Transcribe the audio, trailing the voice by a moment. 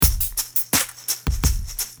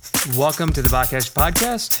Welcome to the Botcash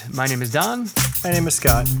Podcast. My name is Don. My name is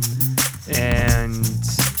Scott. And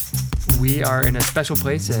we are in a special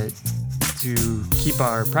place to keep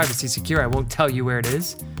our privacy secure. I won't tell you where it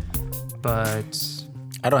is, but...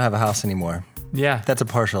 I don't have a house anymore. Yeah. That's a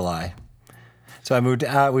partial lie. So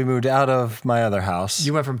we moved out of my other house.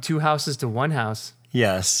 You went from 2 houses to 1 house.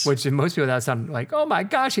 Yes. Which in most people that sound like, oh my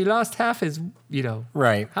gosh, he lost half his,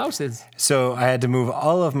 right. houses. So I had to move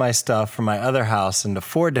all of my stuff from my other house into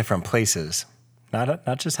 4 different places.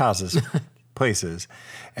 Not just houses, places.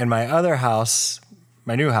 And my other house,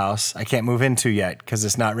 my new house, I can't move into yet because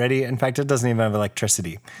it's not ready. In fact, it doesn't even have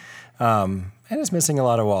electricity. And it's missing a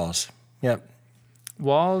lot of walls. Yep.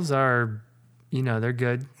 Walls are, they're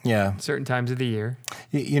good. Yeah. Certain times of the year.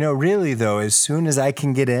 Really, though, as soon as I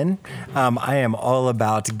can get in, I am all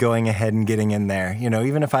about going ahead and getting in there.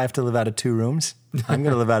 Even if I have to live out of 2 rooms, I'm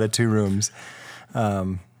going to live out of 2 rooms.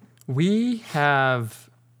 We have,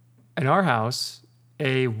 in our house,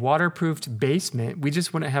 a waterproofed basement. We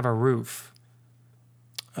just wouldn't have a roof.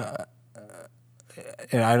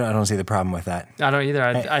 And I don't see the problem with that. I don't either.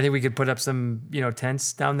 I think we could put up some,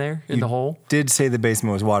 tents down there in the hole. Did say the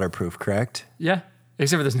basement was waterproof, correct? Yeah,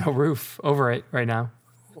 except for there's no roof over it right now.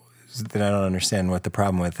 Then I don't understand what the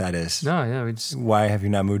problem with that is. No, yeah, we just... Why have you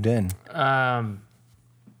not moved in? Something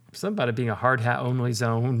about it being a hard hat only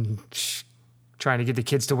zone, trying to get the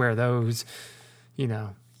kids to wear those,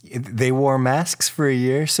 They wore masks for a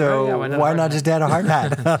year, so why not just add a hard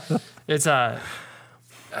hat? It's I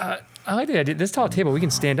like the idea. This tall table, we can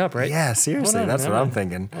stand up, right? Yeah, seriously, that's what I'm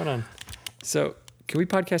thinking. Hold on. So, can we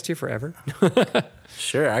podcast here forever?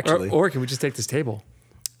 Sure, actually. Or can we just take this table?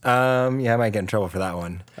 Yeah, I might get in trouble for that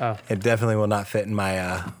one. Oh. It definitely will not fit in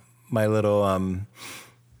my my little I don't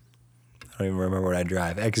even remember what I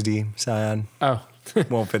drive. XD Scion. Oh.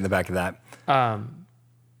 Won't fit in the back of that.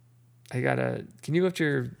 Can you lift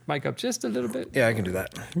your mic up just a little bit? Yeah, I can do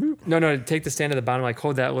that. No, take the stand at the bottom,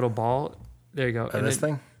 hold that little ball. There you go. And this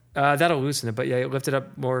thing? That'll loosen it, but yeah, lift it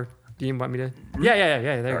up more. Do you want me to? Yeah,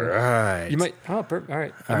 there you go. All right. You might, all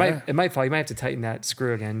right. It might fall. You might have to tighten that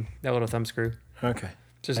screw again, that little thumb screw. Okay.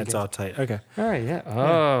 It's all tight. Okay. All right, yeah.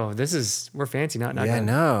 Oh, we're fancy, not Yeah, I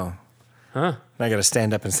know. Huh? I got to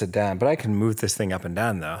stand up and sit down, but I can move this thing up and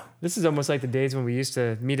down, though. This is almost like the days when we used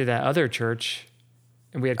to meet at that other church,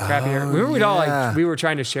 and we had crappy hair. We were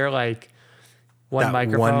trying to share one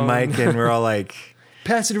microphone. One mic, and we're all like...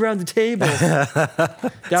 Pass it around the table. That's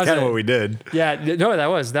kind of what we did. Yeah, no, that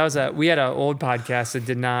was we had an old podcast that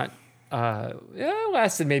did not,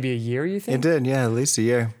 lasted maybe a year, you think? It did, yeah, at least a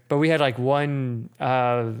year. But we had one,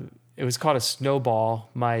 it was called a snowball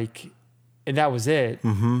mic, and that was it.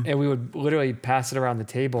 Mm-hmm. And we would literally pass it around the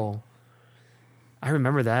table. I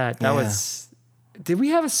remember that. That was... Did we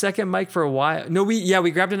have a second mic for a while? No,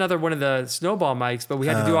 we grabbed another one of the snowball mics, but we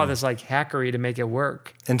had to do all this hackery to make it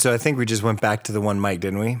work. And so I think we just went back to the one mic,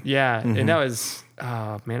 didn't we? Yeah, mm-hmm. And that was,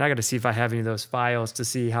 oh man, I got to see if I have any of those files to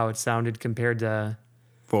see how it sounded compared to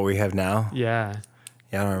what we have now. Yeah,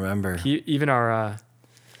 I don't remember. Even our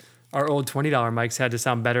old $20 mics had to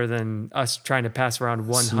sound better than us trying to pass around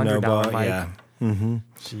 $100 mic. Yeah. Mm-hmm.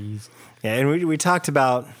 Jeez. Yeah, and we talked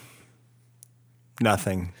about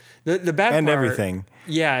nothing. The bad and part, everything.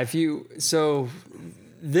 Yeah, so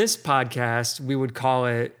this podcast, we would call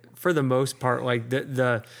it, for the most part,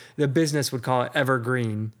 the business would call it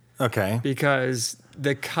evergreen. Okay. Because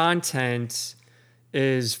the content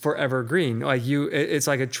is forever green. It's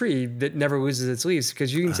like a tree that never loses its leaves.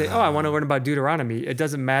 Because you can say, I want to learn about Deuteronomy. It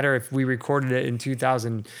doesn't matter if we recorded it in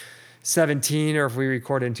 2017 or if we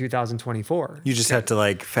record it in 2024. You just have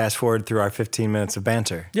to fast forward through our 15 minutes of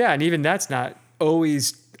banter. Yeah, and even that's not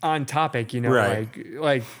always on topic, right.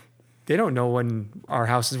 Like they don't know when our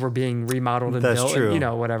houses were being remodeled and That's built, true.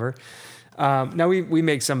 And, whatever. Now we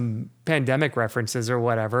make some pandemic references or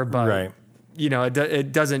whatever, but right.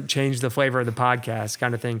 It doesn't change the flavor of the podcast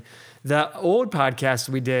kind of thing. The old podcast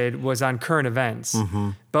we did was on current events, mm-hmm.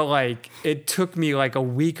 but it took me a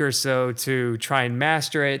week or so to try and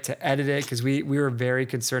master it, to edit it, because we were very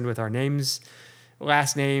concerned with our names,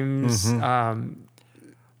 last names. Mm-hmm.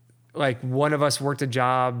 One of us worked a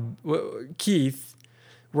job, Keith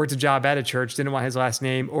worked a job at a church, didn't want his last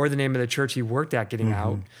name or the name of the church he worked at getting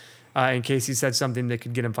mm-hmm. out, in case he said something that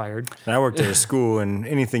could get him fired. And I worked at a school, and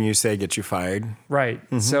anything you say gets you fired. Right.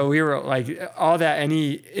 Mm-hmm. So we were all that,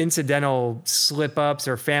 any incidental slip ups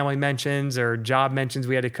or family mentions or job mentions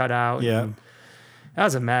we had to cut out. Yeah. That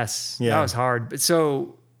was a mess. Yeah. That was hard. But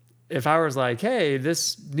so if I was hey,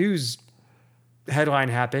 this news headline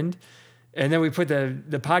happened, and then we put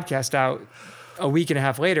the podcast out a week and a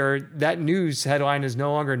half later, that news headline is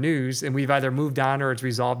no longer news, and we've either moved on or it's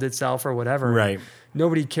resolved itself or whatever. Right.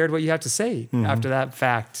 Nobody cared what you have to say after that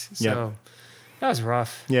fact. So that was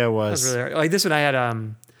rough. Yeah, it That was. was really like this one. I had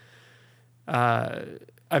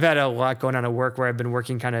I've had a lot going on at work where I've been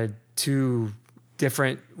working kind of two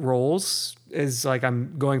different roles. Is like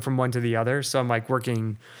I'm going from one to the other. So I'm like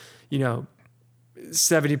working,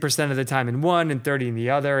 70% of the time in one and 30 in the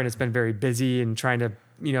other, and it's been very busy and trying to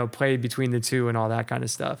play between the two and all that kind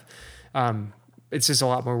of stuff. It's just a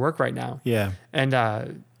lot more work right now. Yeah. And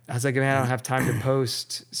I was like, man, I don't have time to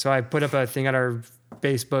post. So I put up a thing on our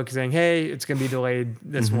Facebook saying, hey, it's going to be delayed,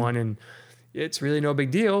 this one. And it's really no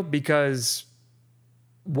big deal because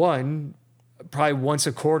one, probably once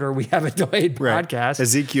a quarter, we have a delayed podcast.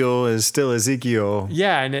 Ezekiel is still Ezekiel.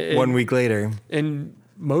 Yeah. And 1 week later. And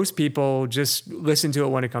most people just listen to it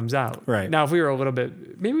when it comes out. Right. Now, if we were a little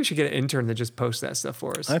bit, maybe we should get an intern that just posts that stuff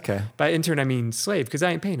for us. Okay. By intern, I mean slave, because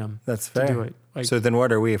I ain't paying them. That's fair. To do it. Like, so then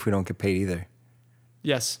what are we if we don't get paid either?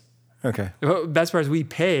 yes. Okay. The best part is we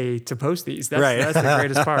pay to post these. That's, Right. that's the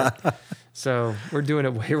greatest part. So we're doing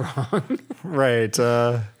it way wrong. Right.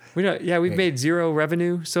 We've made zero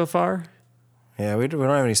revenue so far. Yeah, we don't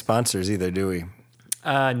have any sponsors either, do we?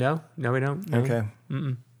 No, we don't. No. Okay.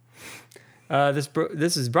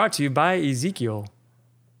 This is brought to you by Ezekiel,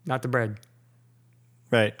 not the bread.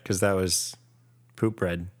 Right, because that was poop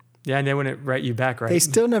bread. Yeah, and they wouldn't write you back, right? They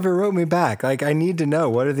still never wrote me back. Like, I need to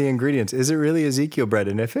know, what are the ingredients? Is it really Ezekiel bread?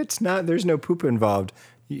 And if it's not, there's no poop involved.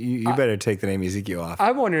 You better take the name Ezekiel off.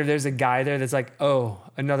 I wonder if there's a guy there that's like, oh,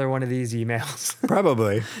 another one of these emails.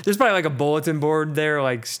 Probably. There's probably like a bulletin board there,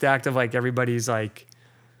 like stacked of like everybody's like,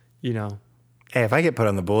 Hey, if I get put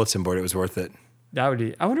on the bulletin board, it was worth it. that would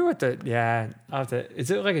be, I wonder what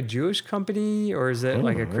is it like a Jewish company or is it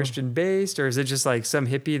like a Christian based or is it just like some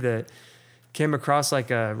hippie that came across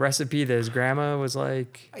like a recipe that his grandma was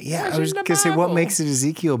like, Yeah, I was going to say, what makes it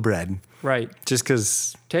Ezekiel bread? Right. Just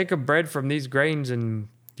because Take a bread from these grains and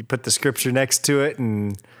you put the scripture next to it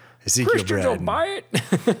and Ezekiel Christians bread. will buy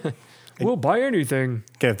it. We'll buy anything.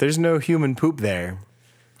 Okay, if there's no human poop there.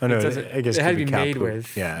 Oh, no, I guess it had to could be cow made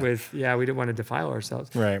poop. with, we didn't want to defile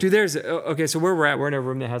ourselves. Right. Dude, so where we're at, we're in a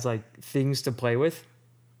room that has like things to play with.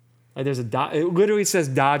 Like there's it literally says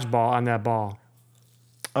dodgeball on that ball.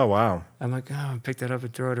 Oh, wow. I'm like, oh, pick that up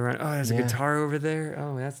and throw it around. Oh, there's a guitar over there.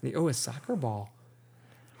 Oh, that's neat. Oh, a soccer ball.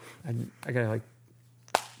 I gotta like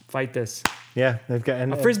fight this. Yeah, they've got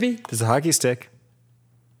A frisbee. There's a hockey stick.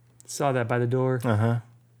 Saw that by the door. Uh-huh.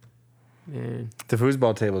 Man. The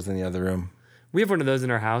foosball table's in the other room. We have one of those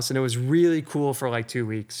in our house, and it was really cool for like 2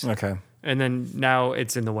 weeks. Okay. And then now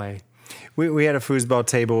it's in the way. We had a foosball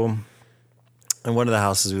table in one of the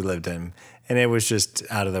houses we lived in, and it was just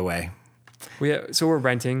out of the way. So we're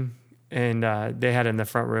renting, and they had it in the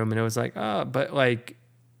front room, and it was like, but like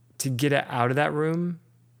to get it out of that room,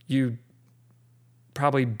 you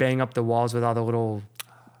probably bang up the walls with all the little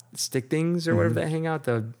stick things or whatever that hang out,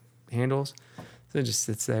 the handles. So it just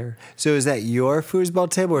sits there. So is that your foosball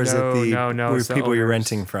table, or is it No, it's the people you're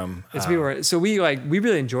owners. renting from? It's people. So we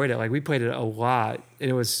really enjoyed it. Like we played it a lot, and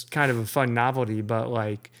it was kind of a fun novelty. But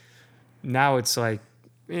like now it's like,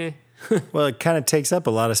 eh. Well, it kind of takes up a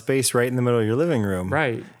lot of space right in the middle of your living room.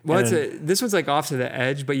 Right. Well, this one's like off to the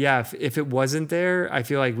edge, but yeah, if it wasn't there, I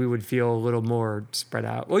feel like we would feel a little more spread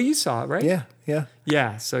out. Well, you saw it, right? Yeah, yeah.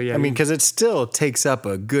 Yeah. So yeah. I mean, because it still takes up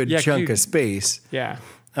a good chunk of space. Yeah.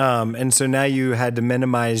 And so now you had to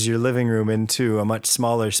minimize your living room into a much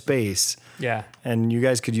smaller space. Yeah. And you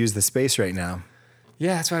guys could use the space right now.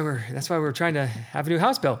 Yeah, that's why we're trying to have a new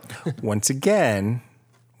house built. Once again,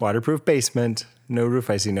 waterproof basement, no roof.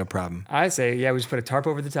 I see no problem. I say, yeah, we just put a tarp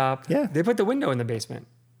over the top. Yeah. They put the window in the basement.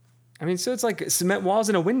 I mean, so it's like cement walls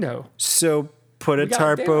and a window. So put a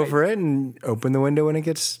tarp over it and open the window when it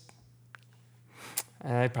gets.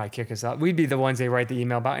 They'd probably kick us out. We'd be the ones they write the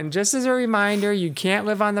email about. And just as a reminder, you can't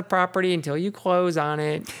live on the property until you close on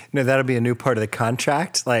it. No, that'll be a new part of the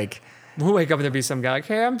contract. Like, we'll wake up and there'll be some guy like,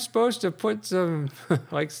 hey, I'm supposed to put some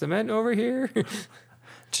like cement over here.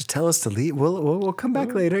 just tell us to leave. We'll come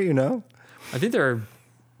back later, I think they're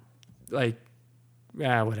like,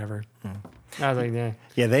 whatever. I was like, yeah.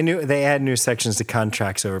 Yeah, they add new sections to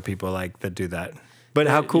contracts over people like that do that. But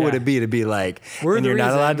how cool would it be to be like, and you're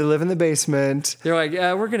not allowed to live in the basement? They're like,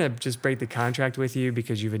 we're going to just break the contract with you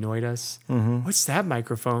because you've annoyed us. Mm-hmm. What's that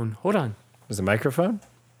microphone? Hold on. Is it a microphone?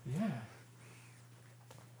 Yeah.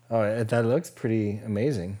 Oh, that looks pretty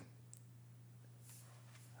amazing.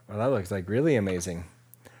 Well, that looks like really amazing.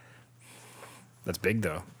 That's big,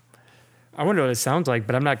 though. I wonder what it sounds like,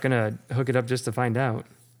 but I'm not going to hook it up just to find out.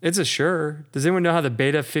 It's a Shure. Does anyone know how the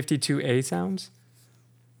Beta 52A sounds?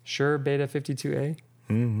 Shure Beta 52A.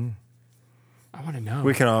 Mm-hmm. I want to know.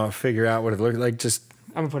 We can all figure out what it looks like. Just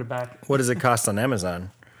I'm gonna put it back. what does it cost on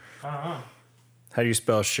Amazon? I don't know. How do you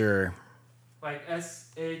spell Shure? Like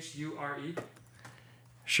SHURE.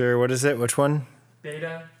 Shure. What is it? Which one?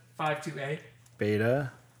 Beta 52A.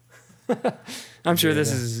 Beta. I'm sure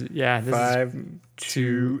this is This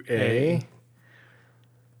 52A.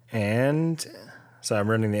 And so I'm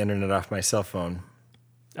running the internet off my cell phone.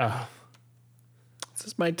 Oh.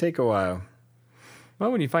 This might take a while.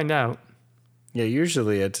 Well, when you find out. Yeah,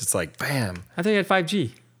 usually it's like bam. I think I had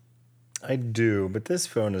 5G. I do, but this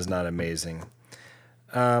phone is not amazing.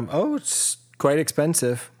 It's quite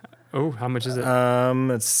expensive. Oh, how much is it?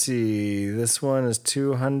 Let's see. This one is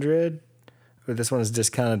 $200. This one is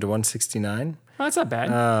discounted to $169. Oh, that's not bad.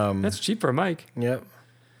 That's cheap for a mic. Yep.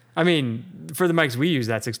 I mean, for the mics we use,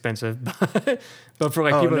 that's expensive. But for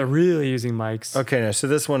people that are really using mics. Okay, so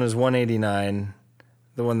this one is $189.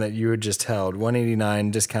 The one that you had just held,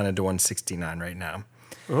 $189, discounted to $169 right now.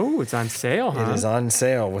 Oh, it's on sale, huh? It is on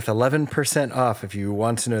sale with 11% off if you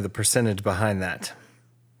want to know the percentage behind that.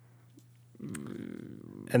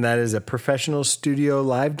 And that is a professional studio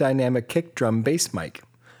live dynamic kick drum bass mic.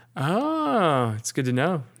 Oh, it's good to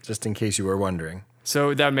know. Just in case you were wondering.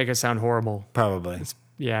 So that would make it sound horrible. Probably.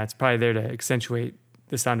 It's probably there to accentuate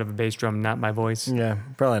the sound of a bass drum, not my voice. Yeah,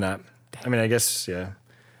 probably not. I mean, I guess, yeah.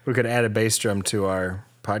 We could add a bass drum to our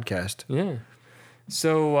podcast. Yeah.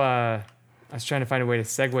 So I was trying to find a way to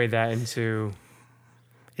segue that into...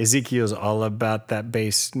 Ezekiel's all about that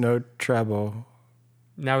bass note treble.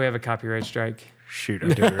 Now we have a copyright strike. Shoot,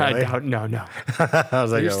 I do it really? No. I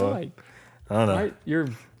was like, You're still like... I don't know. Right,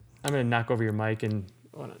 I'm going to knock over your mic and...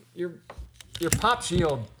 Hold on. Your pop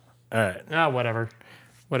shield. All right.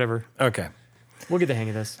 Whatever. Okay. We'll get the hang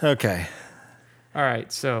of this. Okay. All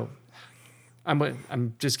right, so...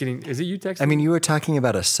 I'm just getting... Is it you texting? I mean, you were talking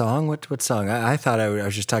about a song? What song? I thought I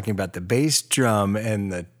was just talking about the bass drum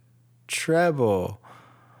and the treble.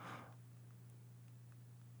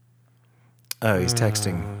 Oh, he's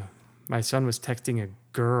texting. My son was texting a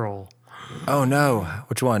girl. Oh, no.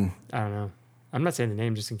 Which one? I don't know. I'm not saying the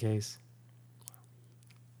name just in case.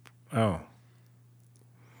 Oh.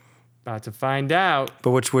 About to find out.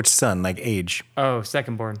 But which son? Like age? Oh,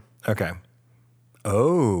 second born. Okay.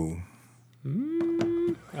 Oh. I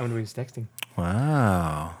wonder what he's texting.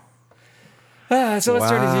 Wow. So let's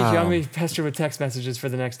turn to Ezekiel. I'm going to pester with text messages for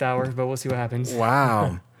the next hour, but we'll see what happens.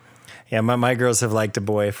 Wow. Yeah, my girls have liked a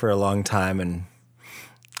boy for a long time, and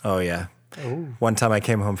oh yeah. Oh. One time I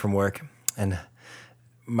came home from work, and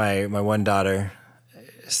my one daughter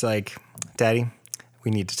is like, "Daddy, we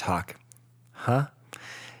need to talk." Huh?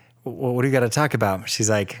 What do you got to talk about? She's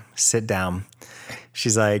like, "Sit down."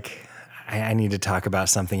 She's like, I need to talk about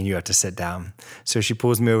something. You have to sit down. So she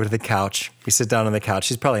pulls me over to the couch. We sit down on the couch.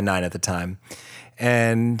 She's probably 9 at the time.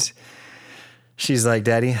 And she's like,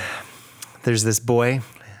 "Daddy, there's this boy,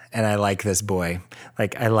 and I like this boy.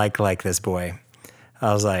 Like, I like this boy."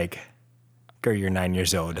 I was like, "Girl, you're 9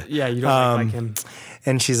 years old." Yeah, you don't like him.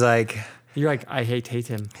 And she's like... You're like, I hate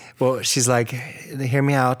him. Well, she's like, hear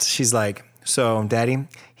me out. She's like, "So, Daddy,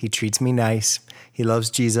 he treats me nice. He loves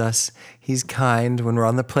Jesus. He's kind. When we're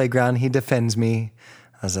on the playground, he defends me."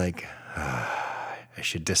 I was like, I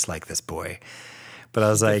should dislike this boy. But I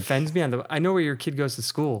was like... Defends me on the... I know where your kid goes to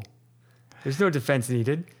school. There's no defense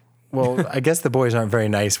needed. Well, I guess the boys aren't very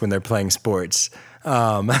nice when they're playing sports.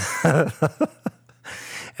 And,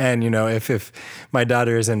 if my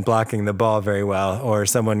daughter isn't blocking the ball very well, or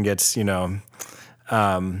someone gets, put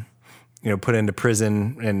into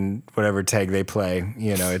prison and whatever tag they play,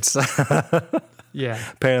 it's... Yeah.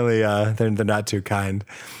 Apparently, they're not too kind.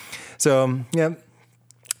 So, yeah.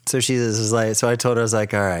 So so I told her, I was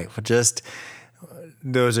like, all right, well, just,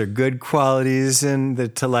 those are good qualities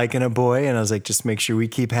to like in a boy. And I was like, just make sure we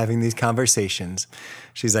keep having these conversations.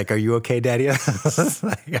 She's like, "Are you okay, Daddy?" I was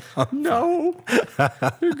like, "No,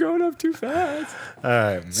 you're growing up too fast." All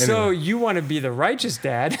right. Anyway. So you want to be the righteous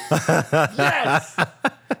dad? Yes.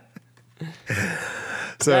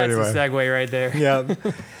 So That's a segue right there. Yeah.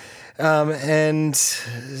 And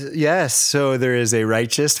yes, so there is a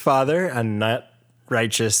righteous father, a not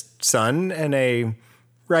righteous son, and a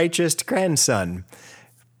righteous grandson.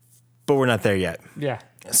 But we're not there yet. Yeah.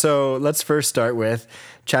 So let's first start with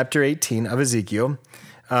chapter 18 of Ezekiel.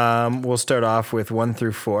 We'll start off with 1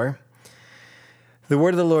 through 4. The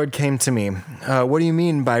word of the Lord came to me. What do you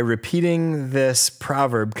mean by repeating this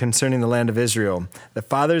proverb concerning the land of Israel? The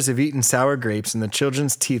fathers have eaten sour grapes, and the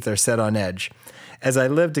children's teeth are set on edge. As I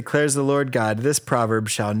live, declares the Lord God, this proverb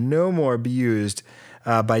shall no more be used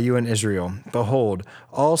by you in Israel. Behold,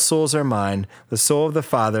 all souls are mine. The soul of the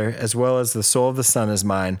Father, as well as the soul of the Son, is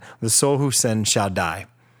mine. The soul who sins shall die.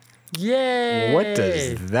 Yay! What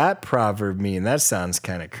does that proverb mean? That sounds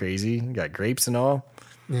kind of crazy. You got grapes and all.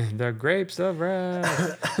 The grapes of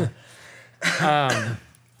wrath.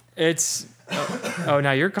 It's. Oh,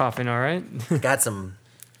 now you're coughing, all right? Got something.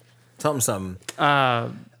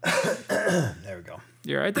 There we go.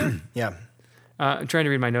 You're right there? Yeah. I'm trying to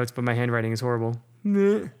read my notes, but my handwriting is horrible.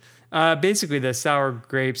 Basically, the sour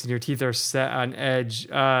grapes and your teeth are set on edge.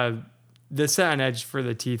 The set on edge for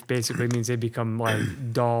the teeth basically means they become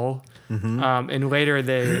like dull. Mm-hmm. And later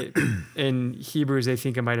in Hebrews, they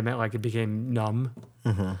think it might have meant like it became numb.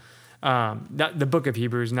 Mm-hmm. Not the book of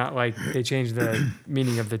Hebrews, not like they changed the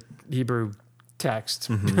meaning of the Hebrew text.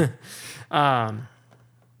 Mm-hmm.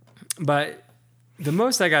 But the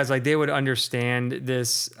most I got is like they would understand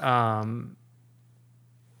this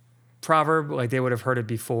proverb, like they would have heard it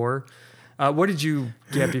before. What did you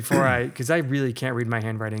get before because I really can't read my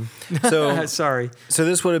handwriting. So sorry. So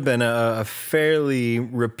this would have been a fairly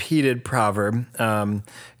repeated proverb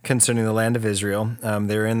concerning the land of Israel.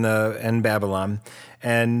 They're in Babylon,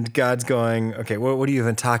 and God's going, okay, what are you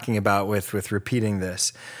even talking about with repeating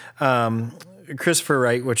this? Christopher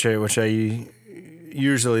Wright, which I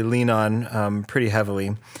usually lean on pretty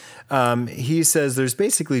heavily. He says there's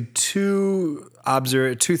basically two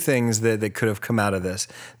things that could have come out of this,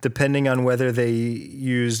 depending on whether they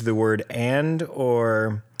use the word and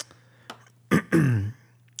or the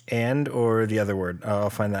other word. I'll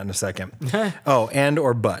find that in a second. And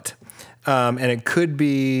or but. And it could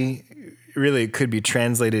be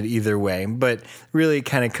translated either way, but really it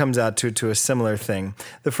kind of comes out to a similar thing.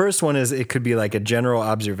 The first one is it could be like a general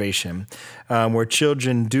observation where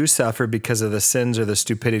children do suffer because of the sins or the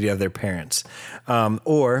stupidity of their parents,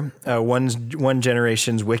 or one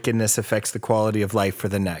generation's wickedness affects the quality of life for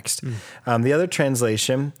the next. The other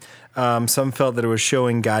translation, some felt that it was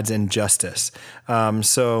showing God's injustice.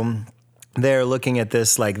 So they're looking at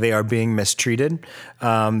this like they are being mistreated.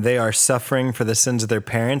 They are suffering for the sins of their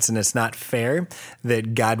parents, and it's not fair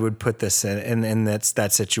that God would put this in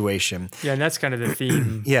that situation. Yeah, and that's kind of the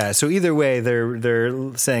theme. Yeah, so either way,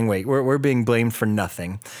 they're saying, wait, we're being blamed for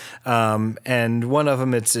nothing. And one of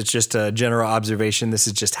them, it's just a general observation. This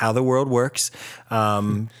is just how the world works.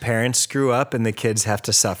 Parents screw up, and the kids have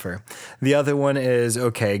to suffer. The other one is,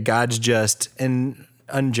 okay, God's just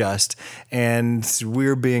unjust, and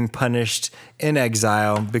we're being punished in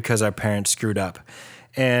exile because our parents screwed up.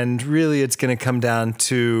 And really, it's going to come down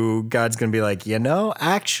to God's going to be like,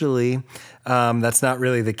 actually, that's not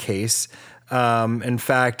really the case. In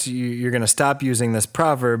fact, you're going to stop using this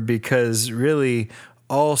proverb because really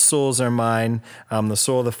all souls are mine, the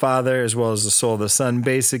soul of the Father as well as the soul of the Son,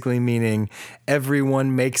 basically meaning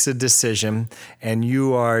everyone makes a decision and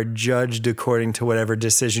you are judged according to whatever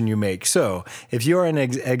decision you make. So if you're in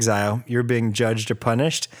exile, you're being judged or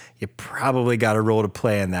punished, you probably got a role to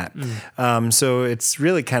play in that. So it's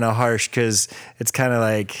really kind of harsh because it's kind of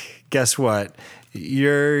like, guess what?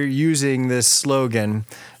 You're using this slogan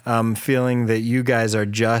feeling that you guys are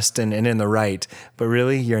just and in the right, but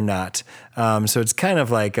really you're not. So it's kind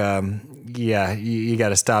of like, you got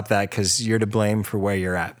to stop that because you're to blame for where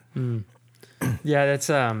you're at. Yeah, that's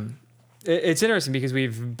it's interesting because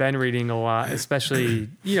we've been reading a lot, especially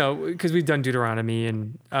because we've done Deuteronomy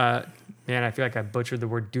and man, I feel like I butchered the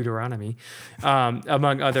word Deuteronomy,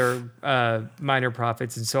 among other minor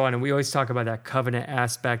prophets and so on. And we always talk about that covenant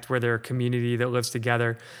aspect where they're a community that lives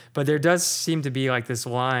together. But there does seem to be like this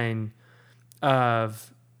line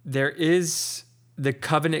of there is the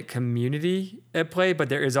covenant community at play, but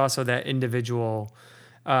there is also that individual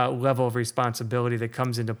level of responsibility that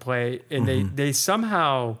comes into play. And they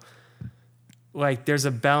somehow... like there's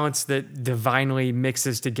a balance that divinely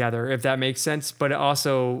mixes together, if that makes sense, but it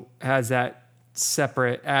also has that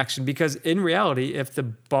separate action because in reality, if the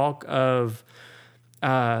bulk of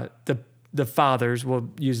the fathers, we'll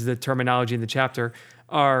use the terminology in the chapter,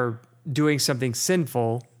 are doing something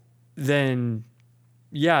sinful, then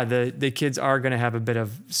the kids are going to have a bit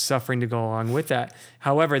of suffering to go along with that.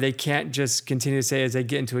 However, they can't just continue to say as they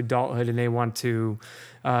get into adulthood and they want to,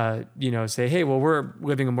 say, hey, well, we're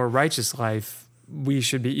living a more righteous life. We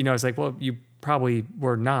should be, it's like, well, you probably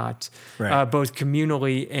were not, right. Both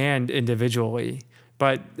communally and individually.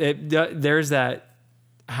 But there's that,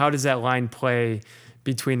 how does that line play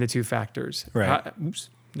between the two factors? Right.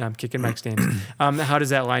 Now I'm kicking mic stands. How does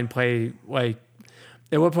that line play? Like,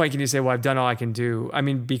 at what point can you say, well, I've done all I can do? I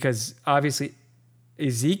mean, because obviously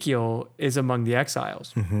Ezekiel is among the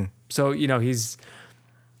exiles. Mm-hmm. So, he's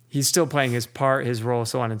still playing his part, his role,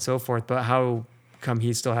 so on and so forth. But how outcome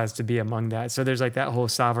he still has to be among that. So there's like that whole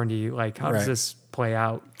sovereignty, like how does Right. this play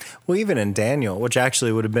out? Well, even in Daniel, which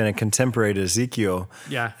actually would have been a contemporary to Ezekiel.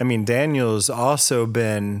 Yeah. I mean, Daniel's also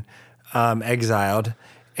been exiled.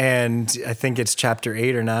 And I think it's chapter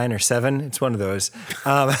 8 or 9 or 7. It's one of those.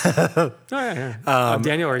 Oh, yeah.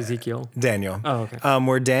 Daniel or Ezekiel? Daniel. Oh, okay.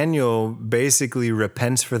 Where Daniel basically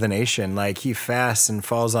repents for the nation. Like he fasts and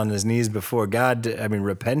falls on his knees before God. I mean,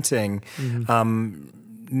 repenting,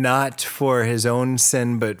 not for his own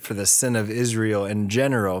sin, but for the sin of Israel in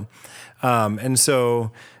general. And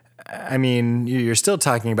so, I mean, you're still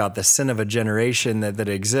talking about the sin of a generation that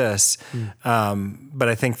exists. But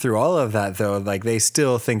I think through all of that, though, like they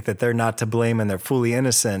still think that they're not to blame and they're fully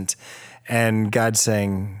innocent. And God's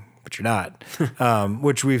saying, but you're not,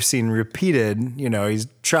 which we've seen repeated. You know, he's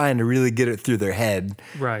trying to really get it through their head.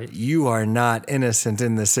 Right. You are not innocent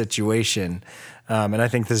in this situation. And I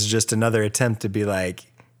think this is just another attempt to be like,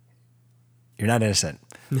 you're not innocent.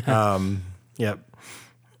 Yep.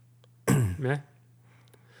 Yeah.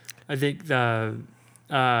 I think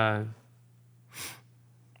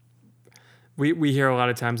we hear a lot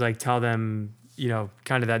of times like tell them, you know,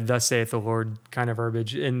 kind of that thus saith the Lord kind of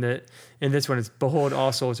verbiage. In this one, it's behold,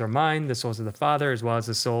 all souls are mine, the souls of the Father, as well as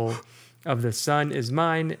the soul of the Son is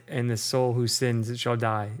mine, and the soul who sins shall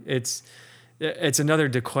die. It's another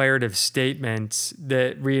declarative statement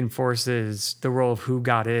that reinforces the role of who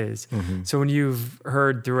God is. So when you've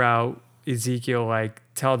heard throughout Ezekiel, like,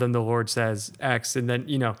 tell them the Lord says X, and then,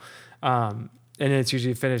 you know, and it's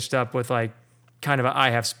usually finished up with like kind of a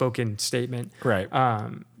I have spoken statement. Right.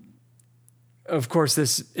 Of course,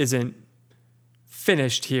 this isn't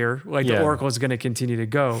finished here. Like the oracle is going to continue to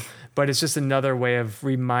go, but it's just another way of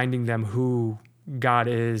reminding them who God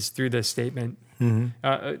is through this statement.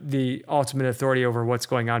 The ultimate authority over what's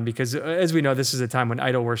going on, because as we know, this is a time when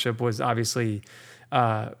idol worship was obviously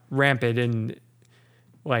rampant, and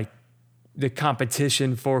like the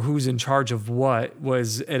competition for who's in charge of what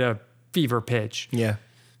was at a fever pitch. Yeah.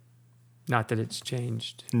 Not that it's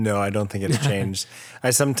changed. No, I don't think it's changed.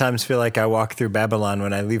 I sometimes feel like I walk through Babylon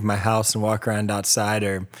when I leave my house and walk around outside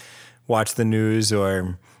or watch the news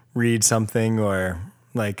or read something or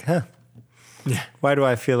like, Yeah. why do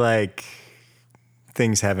I feel like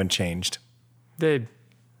things haven't changed?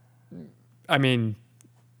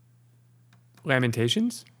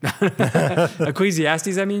 Lamentations?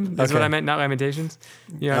 Ecclesiastes, I mean. That's what I meant, not Lamentations.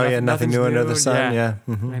 You know, nothing new under the sun. Yeah.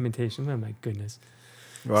 Lamentations, oh my goodness.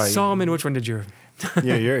 Well, Solomon, which one did you?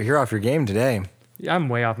 you're off your game today. I'm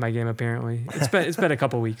way off my game, apparently. It's been a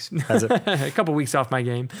couple weeks. Has it? A couple weeks off my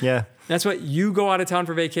game. Yeah. That's what, you go out of town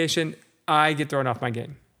for vacation, I get thrown off my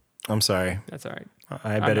game. I'm sorry. That's all right.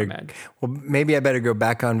 I'm not mad. Well, maybe I better go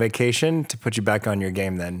back on vacation to put you back on your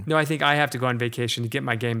game then. No, I think I have to go on vacation to get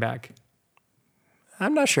my game back.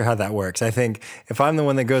 I'm not sure how that works. I think if I'm the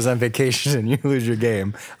one that goes on vacation and you lose your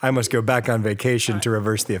game, I must go back on vacation to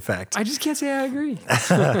reverse the effect. I just can't say I agree.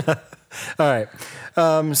 All right.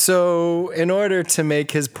 So in order to make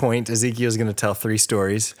his point, Ezekiel's going to tell 3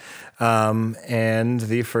 stories. And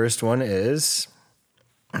the first one is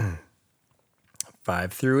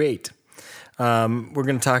 5 through 8. We're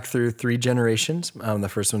going to talk through 3 generations. The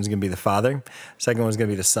first one's going to be the Father. Second one's going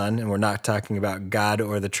to be the Son. And we're not talking about God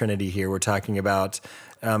or the Trinity here. We're talking about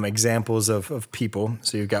examples of people.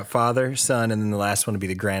 So you've got Father, Son, and then the last one would be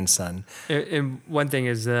the grandson. And one thing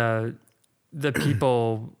is the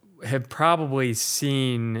people have probably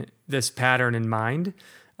seen this pattern in mind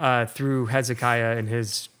through Hezekiah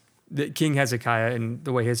and King Hezekiah and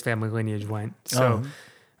the way his family lineage went. So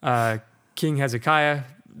King Hezekiah,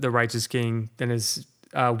 the righteous king, then his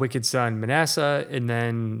wicked son Manasseh, and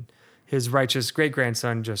then his righteous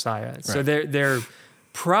great-grandson Josiah. Right. So they're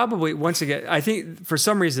probably, once again, I think for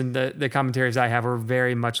some reason the commentaries I have are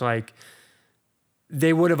very much like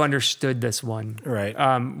they would have understood this one, right?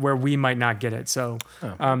 Where we might not get it. So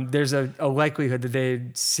there's a likelihood that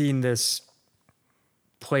they'd seen this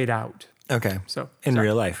played out. Okay. So in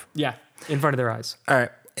real life. Yeah, in front of their eyes. All right.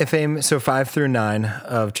 So 5 through 9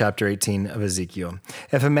 of chapter 18 of Ezekiel.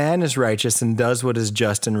 If a man is righteous and does what is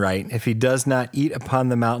just and right, if he does not eat upon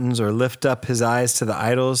the mountains or lift up his eyes to the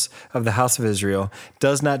idols of the house of Israel,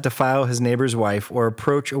 does not defile his neighbor's wife or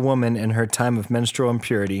approach a woman in her time of menstrual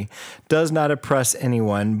impurity, does not oppress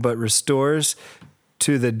anyone, but restores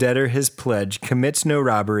to the debtor his pledge, commits no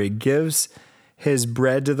robbery, gives his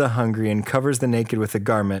bread to the hungry, and covers the naked with a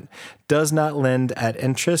garment, does not lend at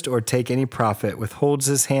interest or take any profit, withholds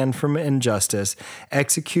his hand from injustice,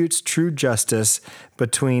 executes true justice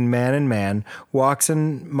between man and man, walks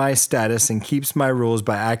in my status and keeps my rules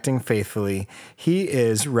by acting faithfully, he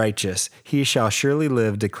is righteous. He shall surely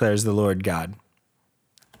live, declares the Lord God.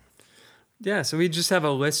 Yeah, so we just have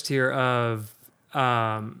a list here of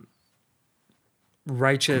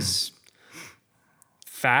righteous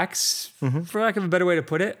facts, for lack of a better way to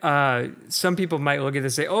put it. Some people might look at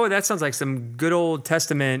this and say, oh, that sounds like some good Old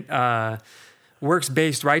Testament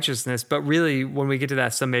works-based righteousness. But really, when we get to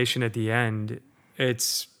that summation at the end,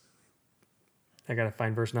 it's, I got to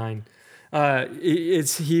find verse 9.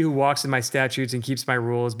 It's he who walks in my statutes and keeps my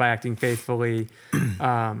rules by acting faithfully.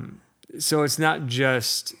 So it's not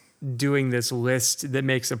just doing this list that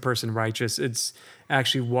makes a person righteous. It's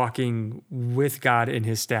actually walking with God in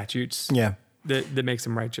his statutes. Yeah. That makes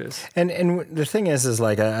them righteous. And the thing is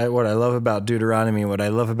like, what I love about Deuteronomy, what I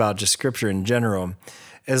love about just scripture in general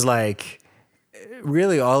is like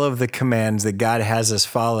really all of the commands that God has us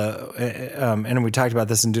follow. And we talked about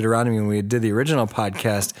this in Deuteronomy when we did the original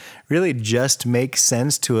podcast, really just make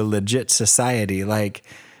sense to a legit society. Like,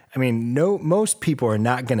 I mean, most people are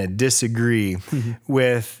not going to disagree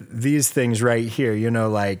with these things right here, you know,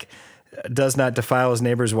 like does not defile his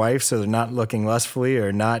neighbor's wife. So they're not looking lustfully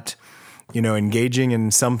or not, you know, engaging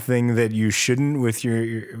in something that you shouldn't with your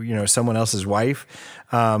you know, someone else's wife,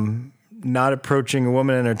 not approaching a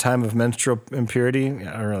woman in her time of menstrual impurity.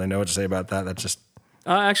 I don't really know what to say about that. That's just...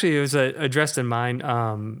 Actually, it was addressed in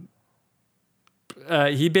mine.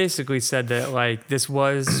 He basically said that like this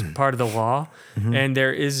was part of the law, and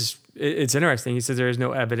there is, it's interesting. He says there is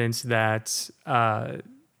no evidence that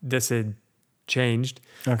this had changed.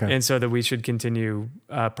 Okay. And so that we should continue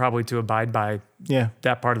probably to abide by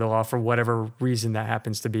that part of the law for whatever reason that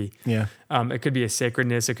happens to be. Yeah. It could be a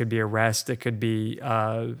sacredness. It could be a rest. It could be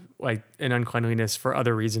like an uncleanliness for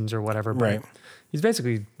other reasons or whatever. But Right. he's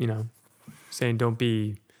basically, you know, saying don't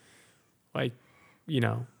be like, you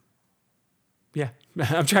know, yeah.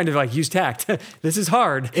 I'm trying to like use tact. This is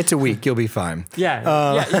hard. It's a week. You'll be fine.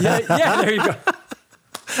 Yeah. Yeah. There you go.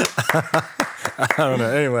 I don't know.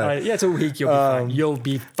 Anyway. Yeah, it's a week. You'll be fine. You'll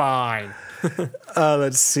be fine.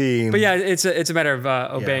 Let's see. But yeah, it's a matter of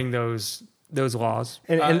obeying those laws.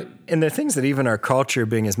 And the things that even our culture,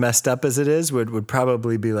 being as messed up as it is, would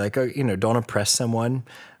probably be like, oh, you know, don't oppress someone,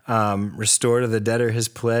 restore to the debtor his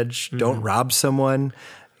pledge, don't rob someone,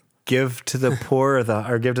 give to the poor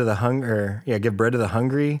or give to the give bread to the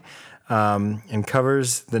hungry, and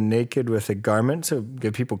covers the naked with a garment. So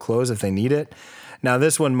give people clothes if they need it. Now,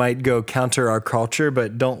 this one might go counter our culture,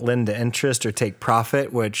 but don't lend to interest or take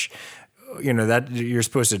profit, which, you know, that you're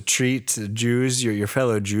supposed to treat Jews, your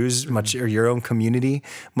fellow Jews, much, or your own community,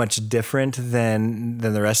 much different than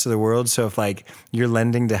the rest of the world. So if like you're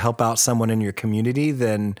lending to help out someone in your community,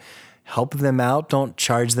 then help them out. Don't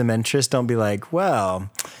charge them interest. Don't be like,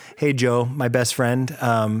 well, hey, Joe, my best friend,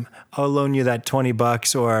 I'll loan you that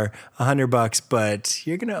 $20 or $100, but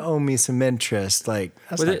you're going to owe me some interest. Like,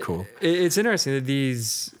 that's not cool. It's interesting that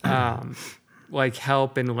these, like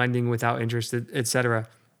help and lending without interest, et cetera,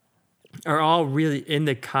 are all really in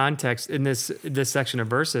the context in this section of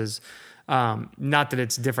verses. Not that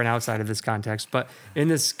it's different outside of this context, but in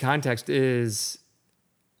this context is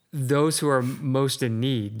those who are most in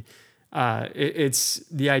need. It's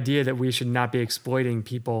the idea that we should not be exploiting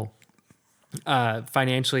people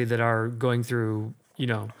financially that are going through, you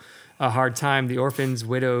know, a hard time. The orphans,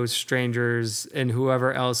 widows, strangers, and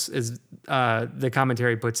whoever else is, the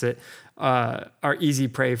commentary puts it, are easy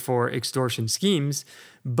prey for extortion schemes.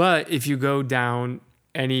 But if you go down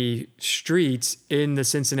any streets in the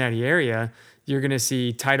Cincinnati area, you're going to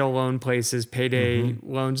see title loan places, payday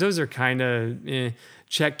loans. Those are kind of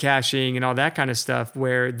check cashing and all that kind of stuff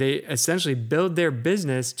where they essentially build their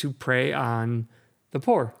business to prey on the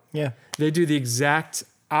poor. Yeah. They do the exact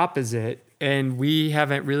opposite, and we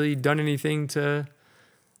haven't really done anything to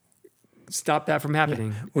stop that from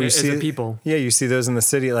happening as a people. Yeah, you see those in the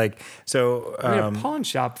city. Like, so... we had a pawn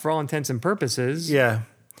shop for all intents and purposes. Yeah.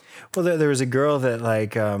 Well, there was a girl that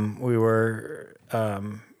like we were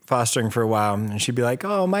fostering for a while, and she'd be like,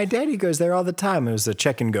 "Oh, my daddy goes there all the time." It was a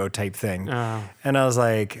check and go type thing, and I was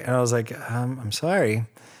like, "I'm sorry,"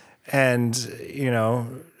 and you know,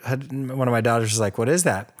 one of my daughters was like, "What is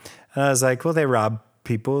that?" And I was like, "Well, they rob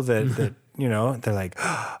people that you know." They're like,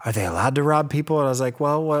 oh, "Are they allowed to rob people?" And I was like,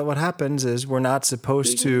 "Well, what happens is we're not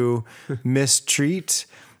supposed to mistreat."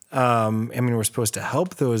 I mean, we're supposed to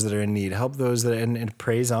help those that are in need, help those that, and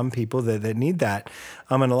praise on people that need that.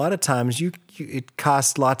 And a lot of times it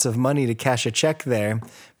costs lots of money to cash a check there,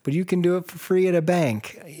 but you can do it for free at a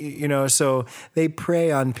bank, you know, so they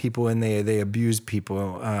prey on people and they abuse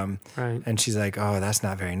people. Right. And she's like, oh, that's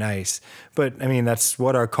not very nice. But I mean, that's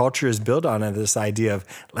what our culture is built on, this idea of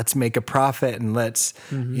let's make a profit and let's,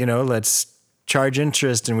 you know, let's charge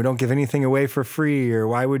interest and we don't give anything away for free, or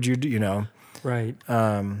why would you do, you know? Right.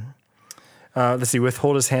 Let's see,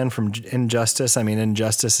 withhold his hand from injustice. I mean,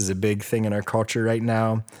 injustice is a big thing in our culture right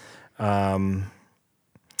now. And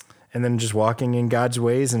then just walking in God's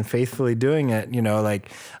ways and faithfully doing it. You know, like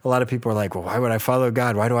a lot of people are like, well, why would I follow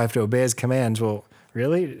God? Why do I have to obey his commands? Well,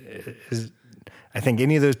 really? I think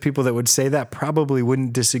any of those people that would say that probably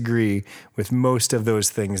wouldn't disagree with most of those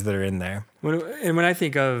things that are in there. When I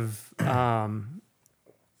think of kind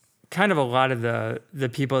of a lot of the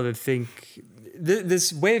people that think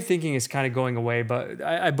this way of thinking is kind of going away, but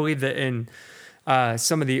I believe that in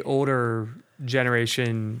some of the older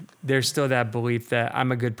generation, there's still that belief that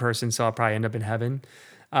I'm a good person, so I'll probably end up in heaven.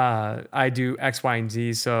 I do X, Y, and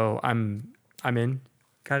Z, so I'm in,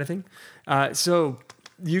 kind of thing. So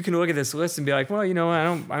you can look at this list and be like, well, you know, I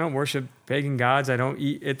don't worship pagan gods. I don't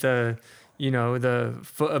eat at the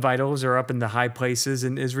foot of idols or up in the high places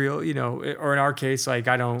in Israel. You know, or in our case, like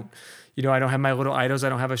I don't have my little idols. I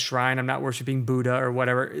don't have a shrine. I'm not worshiping Buddha or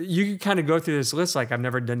whatever. You can kind of go through this list like, I've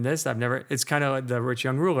never done this. It's kind of like the rich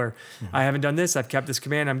young ruler. Mm-hmm. I haven't done this. I've kept this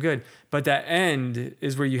command. I'm good. But that end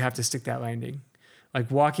is where you have to stick that landing,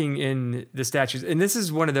 like walking in the statutes. And this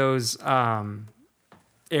is one of those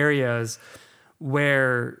areas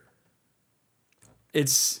where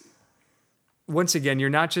it's, once again, you're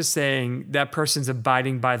not just saying that person's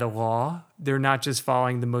abiding by the law. They're not just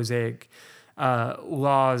following the Mosaic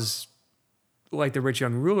laws like the rich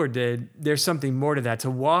young ruler did. There's something more to that. To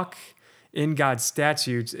walk in God's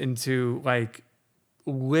statutes and to like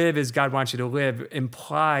live as God wants you to live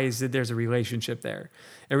implies that there's a relationship there.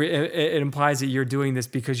 It implies that you're doing this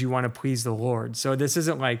because you want to please the Lord. So this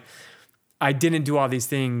isn't like, I didn't do all these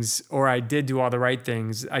things, or I did do all the right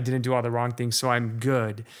things. I didn't do all the wrong things, so I'm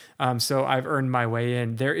good. So I've earned my way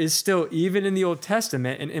in. There is still, even in the Old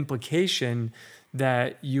Testament, an implication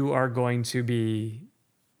that you are going to be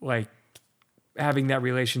like having that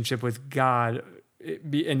relationship with God,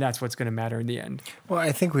 and that's what's going to matter in the end. Well,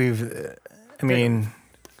 I think I feel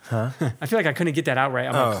like I couldn't get that out right.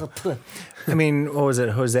 I mean, what was it,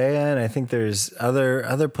 Hosea? And I think there's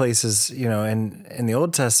other places, you know, in the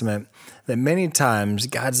Old Testament that many times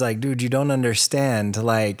God's like, dude, you don't understand.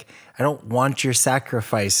 Like, I don't want your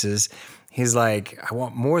sacrifices. He's like, I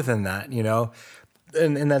want more than that, you know?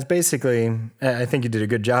 And that's basically, I think you did a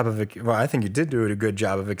good job of it. Well, I think you did do a good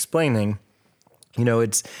job of explaining. You know,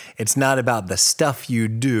 it's not about the stuff you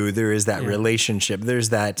do. There is that relationship. There's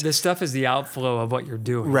that. The stuff is the outflow of what you're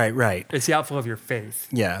doing. Right. It's the outflow of your faith.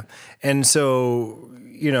 Yeah. And so,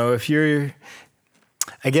 you know, if you're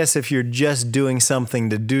just doing something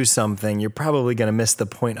to do something, you're probably going to miss the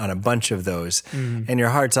point on a bunch of those. Mm. And your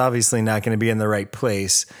heart's obviously not going to be in the right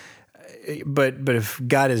place. But if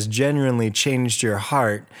God has genuinely changed your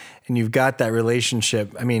heart and you've got that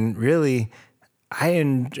relationship, I mean, really,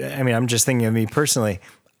 I'm just thinking of me personally.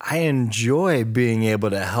 I enjoy being able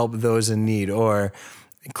to help those in need or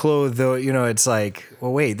clothe those, you know, it's like,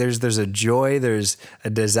 well, wait, there's a joy, there's a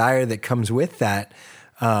desire that comes with that.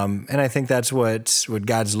 And I think that's what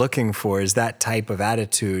God's looking for, is that type of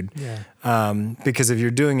attitude. Yeah. Because if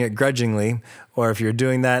you're doing it grudgingly, or if you're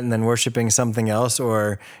doing that and then worshiping something else,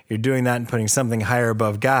 or you're doing that and putting something higher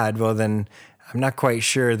above God, well, then I'm not quite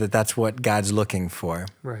sure that that's what God's looking for.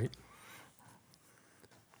 Right.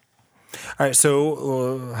 All right,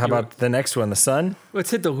 so how about the next one, the sun?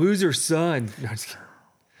 Let's hit the loser sun. No, I'm just kidding.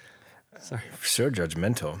 Sorry. So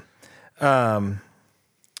judgmental. And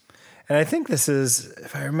I think this is,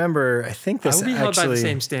 if I remember, I will be held by the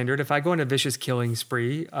same standard. If I go on a vicious killing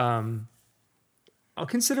spree, I'll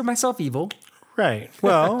consider myself evil. Right.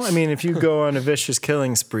 Well, I mean, if you go on a vicious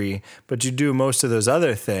killing spree, but you do most of those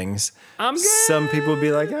other things, I'm good. Some people will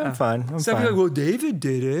be like, I'm fine. Some people are like, well, David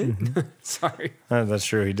did it. Mm-hmm. Sorry. That's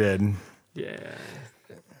true. He did. Yeah.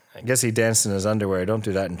 I guess he danced in his underwear. Don't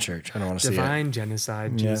do that in church. I don't want to see it. Divine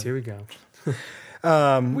genocide. Jeez, Here we go.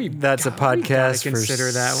 That's a podcast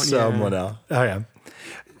for that one. Someone else. Oh, yeah.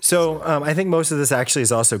 So I think most of this actually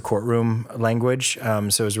is also courtroom language.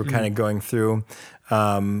 So as we're kind of going through...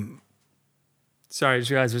 Sorry, I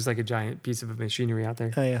just realized there's like a giant piece of machinery out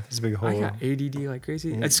there. Oh, yeah. There's a big hole. I got ADD like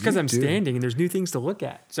crazy. It's because I'm standing and there's new things to look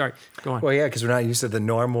at. Sorry, go on. Well, yeah, because we're not used to the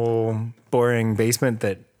normal, boring basement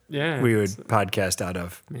that we would podcast out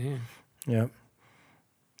of. Man. Yep.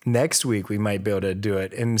 Next week, we might be able to do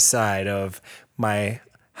it inside of my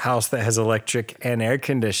house that has electric and air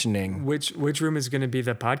conditioning. Which room is going to be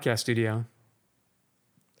the podcast studio?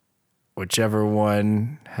 Whichever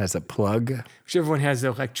one has a plug. Whichever one has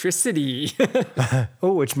electricity.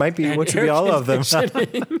 Which would be all of them.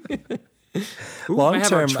 Long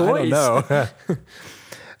term, I don't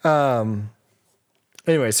know.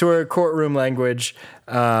 Anyway, so we're at courtroom language.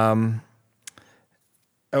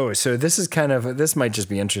 Oh, so this might just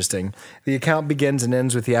be interesting. The account begins and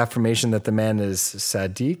ends with the affirmation that the man is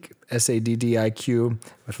Saddiq, Saddiq,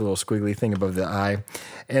 with a little squiggly thing above the I,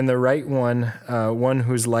 and the right one, one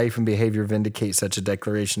whose life and behavior vindicate such a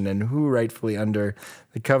declaration, and who rightfully under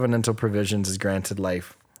the covenantal provisions is granted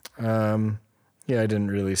life. Yeah, I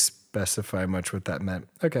didn't really specify much what that meant.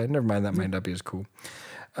 Okay, never mind. That might not be as cool.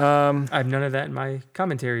 I have none of that in my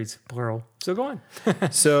commentaries, plural. So go on.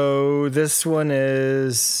 So this one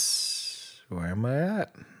is, where am I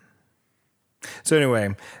at? So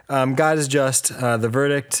anyway, God is just. The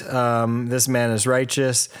verdict, this man is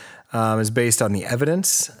righteous, is based on the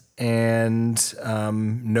evidence and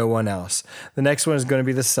no one else. The next one is going to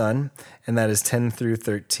be the son, and that is 10 through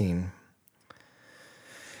 13.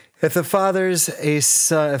 If he fathers a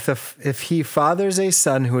son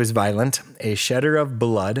who is violent, a shedder of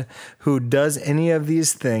blood, who does any of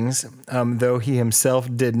these things, though he himself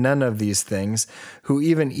did none of these things, who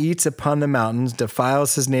even eats upon the mountains,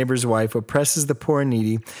 defiles his neighbor's wife, oppresses the poor and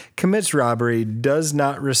needy, commits robbery, does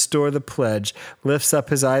not restore the pledge, lifts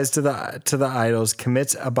up his eyes to the idols,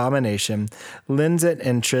 commits abomination, lends at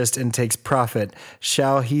interest, and takes profit,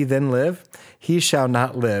 shall he then live? He shall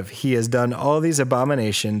not live. He has done all these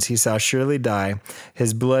abominations. He shall surely die.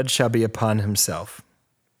 His blood shall be upon himself.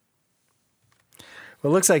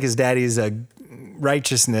 Well, it looks like his daddy's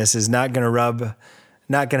righteousness is not going to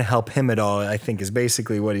help him at all, I think is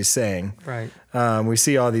basically what he's saying. Right. We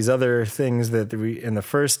see all these other things that we in the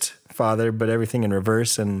first father, but everything in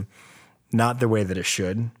reverse and not the way that it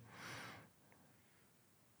should.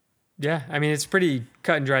 Yeah, I mean, it's pretty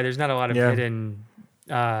cut and dry. There's not a lot of hidden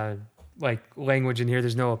language in here.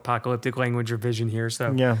 There's no apocalyptic language or vision here.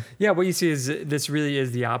 So what you see is this really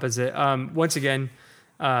is the opposite. Once again,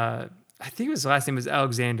 I think his last name was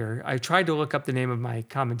Alexander. I tried to look up the name of my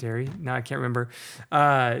commentary. Now I can't remember.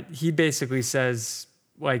 He basically says,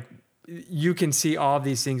 you can see all of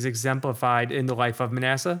these things exemplified in the life of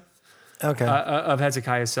Manasseh, of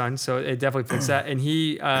Hezekiah's son. So it definitely fits that. And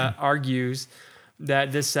he argues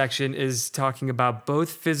that this section is talking about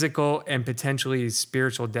both physical and potentially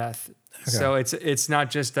spiritual death. Okay. So it's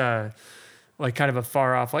not just kind of a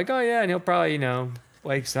far off, and he'll probably,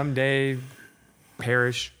 someday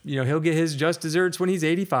perish. He'll get his just desserts when he's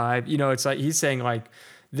 85. It's like he's saying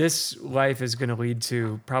this life is going to lead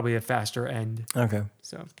to probably a faster end. Okay.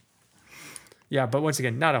 So, yeah, but once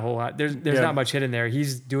again, not a whole lot. There's not much hidden there.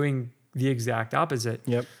 He's doing the exact opposite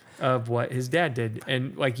of what his dad did.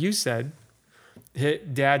 And like you said,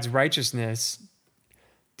 dad's righteousness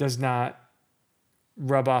does not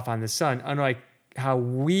rub off on the son, unlike how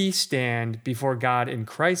we stand before God in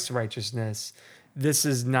Christ's righteousness. This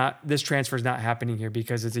transfer is not happening here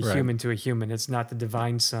because it's a human to a human. It's not the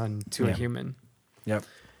divine son to a human. Yep.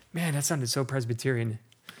 Man, that sounded so Presbyterian.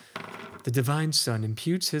 The divine son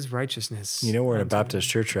imputes his righteousness. We're in a Baptist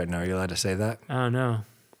church right now. Are you allowed to say that? I don't know.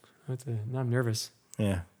 Now I'm nervous.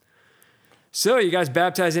 Yeah. So, you guys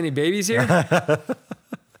baptize any babies here?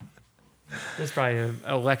 There's probably an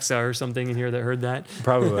Alexa or something in here that heard that.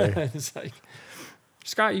 Probably. It's like,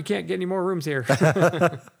 Scott, you can't get any more rooms here.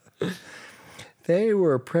 They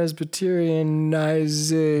were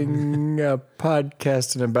Presbyterianizing a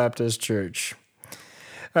podcast in a Baptist church.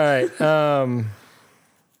 All right.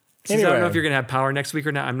 Anyway. I don't know if you're going to have power next week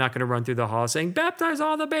or not. I'm not going to run through the hall saying, baptize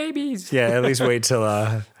all the babies. Yeah, at least wait till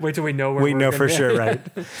we know where we know for sure, right?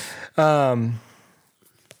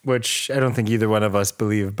 Which I don't think either one of us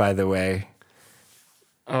believe, by the way.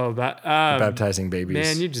 Oh, baptizing babies.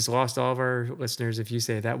 Man, you just lost all of our listeners if you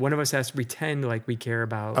say that. One of us has to pretend like we care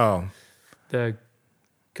about the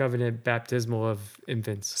covenant baptismal of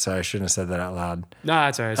infants. Sorry, I shouldn't have said that out loud. No,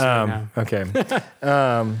 that's all right. Okay.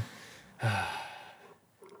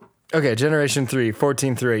 Okay, generation 3,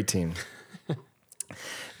 14 through 18.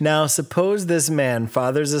 Now, suppose this man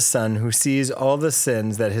fathers a son who sees all the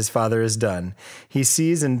sins that his father has done. He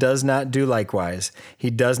sees and does not do likewise. He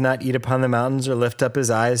does not eat upon the mountains or lift up his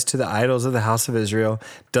eyes to the idols of the house of Israel,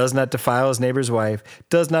 does not defile his neighbor's wife,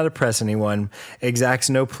 does not oppress anyone, exacts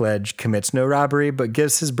no pledge, commits no robbery, but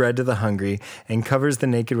gives his bread to the hungry, and covers the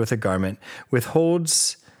naked with a garment,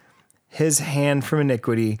 withholds his hand from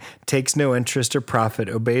iniquity, takes no interest or profit,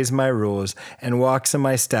 obeys my rules, and walks in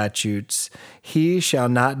my statutes. He shall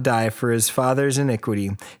not die for his father's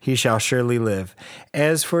iniquity. He shall surely live.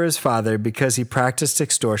 As for his father, because he practiced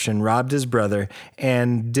extortion, robbed his brother,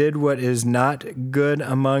 and did what is not good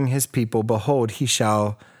among his people, behold, he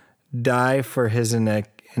shall die for his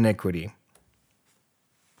iniquity.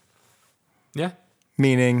 Yeah.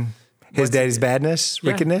 Meaning his daddy's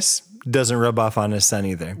wickedness, doesn't rub off on his son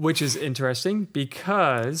either. Which is interesting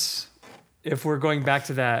because if we're going back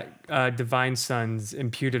to that divine son's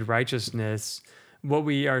imputed righteousness, what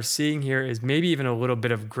we are seeing here is maybe even a little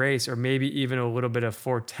bit of grace, or maybe even a little bit of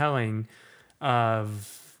foretelling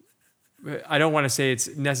of, I don't want to say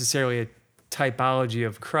it's necessarily a typology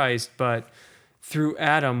of Christ, but through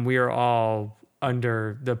Adam, we are all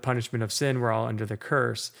under the punishment of sin. We're all under the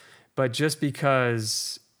curse. But just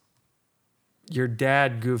because your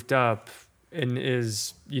dad goofed up and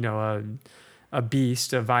is, a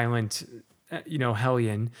beast, a violent,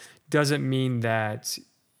 hellion, doesn't mean that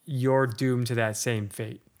you're doomed to that same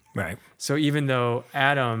fate. Right. So even though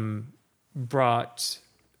Adam brought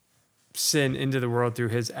sin into the world through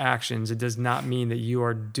his actions, it does not mean that you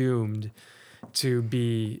are doomed to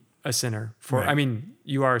be a sinner. Right. I mean,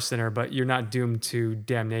 you are a sinner, but you're not doomed to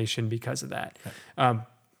damnation because of that. Right.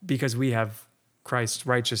 Because we have Christ's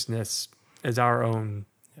righteousness as our own,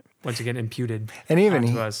 once again, imputed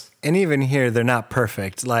onto us. And even here, they're not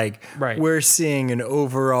perfect. Like, right. We're seeing an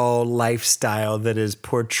overall lifestyle that is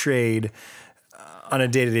portrayed on a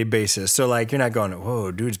day-to-day basis. So, like, you're not going,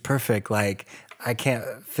 whoa, dude's perfect. Like, I can't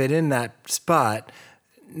fit in that spot.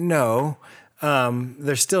 No,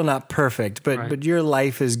 they're still not perfect. But your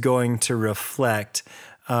life is going to reflect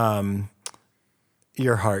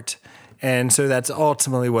your heart. And so that's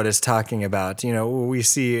ultimately what it's talking about. We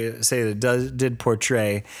say that did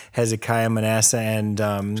portray Hezekiah, Manasseh, and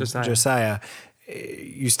Josiah.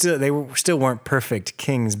 They still weren't perfect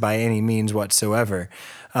kings by any means whatsoever.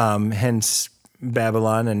 Hence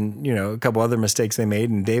Babylon and a couple other mistakes they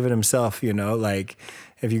made, and David himself.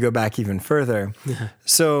 If you go back even further. Yeah.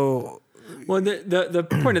 So, well, the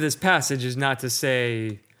point of this passage is not to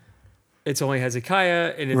say it's only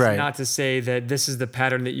Hezekiah, and it's not to say that this is the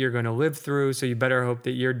pattern that you're going to live through, so you better hope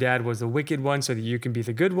that your dad was the wicked one so that you can be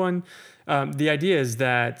the good one. The idea is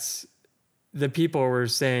that the people were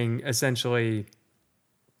saying essentially,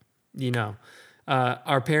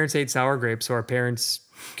 our parents ate sour grapes, so our parents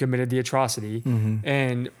committed the atrocity,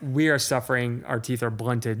 and we are suffering, our teeth are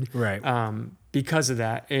blunted because of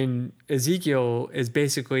that. And Ezekiel is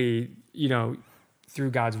basically,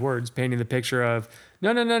 through God's words, painting the picture of,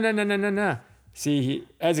 no. See,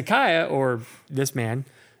 Hezekiah, or this man,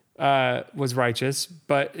 was righteous,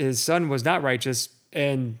 but his son was not righteous.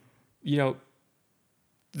 And,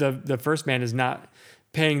 the first man is not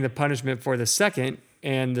paying the punishment for the second,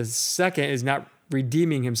 and the second is not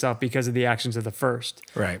redeeming himself because of the actions of the first.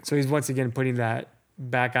 Right. So he's once again putting that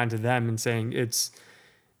back onto them and saying it's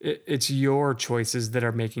your choices that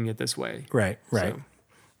are making it this way. Right. So.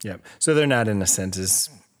 Yep. So they're not innocent is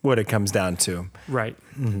what it comes down to. Right.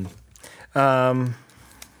 Mm-hmm. All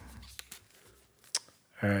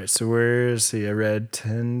right. So where's he? I read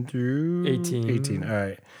 10 through 18. All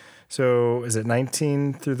right. So is it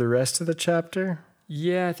 19 through the rest of the chapter?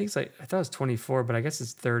 Yeah, I think I thought it was 24, but I guess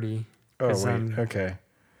it's 30. Oh, wait. Okay.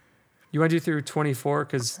 You want to do through 24?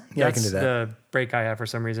 Because I can do that. The break I have for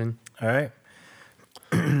some reason. All right.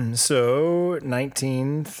 So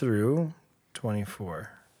 19 through 24.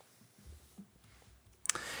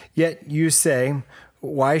 Yet you say,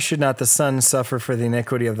 why should not the son suffer for the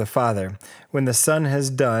iniquity of the father? When the son has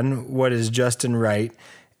done what is just and right,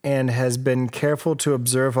 and has been careful to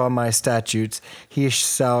observe all my statutes, he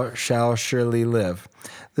shall surely live.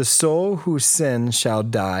 The soul who sins shall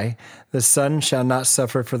die. The son shall not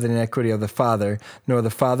suffer for the iniquity of the father, nor the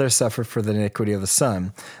father suffer for the iniquity of the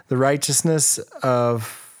son. The righteousness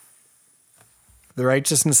of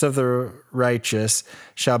the righteous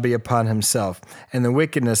shall be upon himself, and the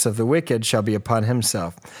wickedness of the wicked shall be upon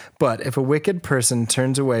himself. But if a wicked person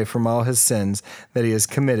turns away from all his sins that he has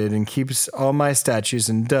committed and keeps all my statutes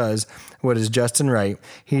and does what is just and right,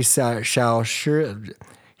 he shall surely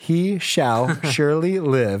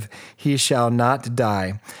live, he shall not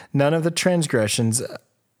die. None of the transgressions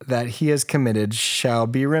that he has committed shall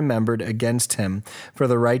be remembered against him. For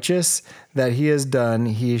the righteous that he has done,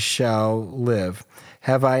 he shall live.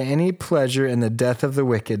 Have I any pleasure in the death of the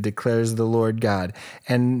wicked, declares the Lord God,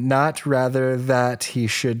 and not rather that he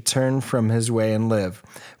should turn from his way and live?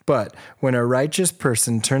 But when a righteous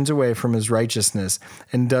person turns away from his righteousness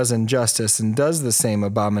and does injustice and does the same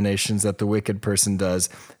abominations that the wicked person does,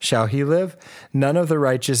 shall he live? None of the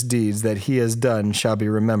righteous deeds that he has done shall be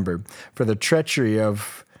remembered. For the treachery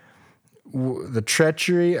of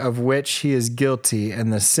which he is guilty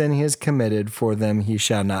and the sin he has committed, for them he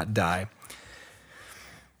shall not die.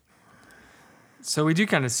 So we do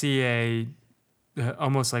kind of see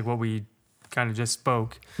almost like what we kind of just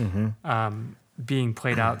spoke, being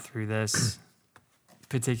played out through this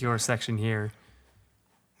particular section here.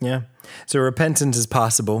 Yeah. So repentance is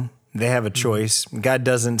possible. They have a choice. God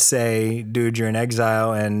doesn't say, dude, you're in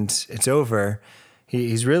exile and it's over.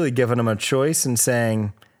 He's really giving them a choice and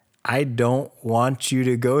saying, I don't want you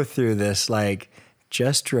to go through this. Like,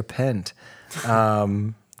 just repent.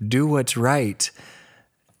 Do what's right.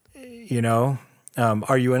 You know,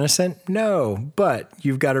 are you innocent? No, but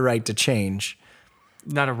you've got a right to change.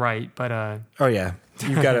 Not a right, but Oh yeah,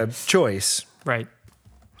 you've got a choice. right.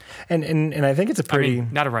 And I think it's a pretty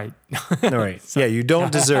not a right. no right. Yeah, you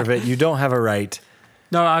don't deserve it. You don't have a right.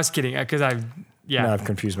 No, I was kidding because Now I've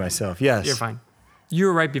confused myself. Yes, You're fine. You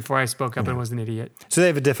were right before I spoke up and was an idiot. So they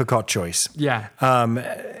have a difficult choice. Yeah.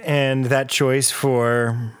 And that choice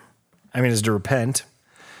is to repent.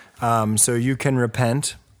 So you can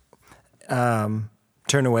repent,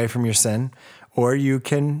 turn away from your sin, or you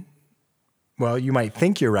can, you might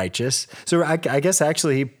think you're righteous. So I guess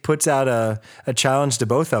actually he puts out a challenge to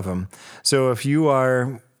both of them. So if you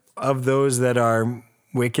are of those that are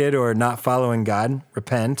wicked or not following God,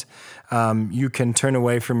 repent. You can turn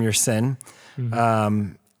away from your sin.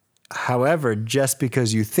 Mm-hmm. However, just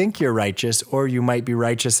because you think you're righteous, or you might be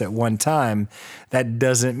righteous at one time, that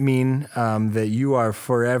doesn't mean that you are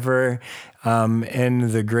forever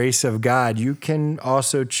in the grace of God. You can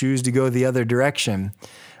also choose to go the other direction.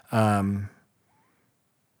 Yeah.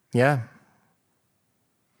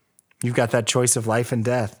 You've got that choice of life and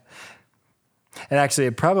death. And actually,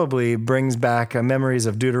 it probably brings back memories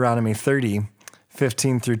of Deuteronomy 30,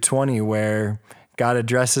 15 through 20, where God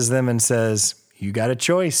addresses them and says, you got a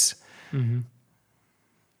choice. Mm-hmm.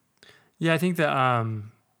 Yeah, I think that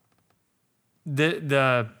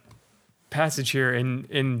the passage here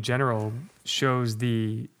in general shows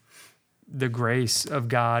the grace of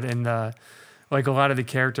God and a lot of the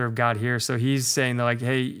character of God here. So he's saying that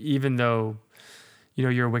hey, even though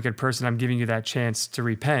you're a wicked person, I'm giving you that chance to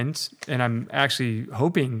repent, and I'm actually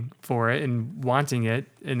hoping for it and wanting it,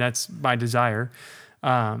 and that's my desire.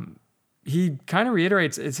 He kind of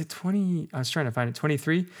reiterates, is it 20? I was trying to find it.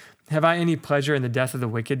 23. Have I any pleasure in the death of the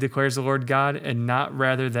wicked, declares the Lord God, and not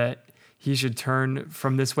rather that he should turn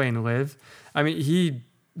from this way and live? I mean,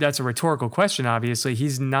 that's a rhetorical question, obviously.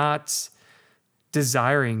 He's not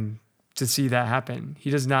desiring to see that happen.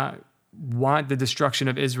 He does not want the destruction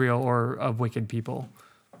of Israel or of wicked people.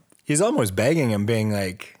 He's almost begging him, being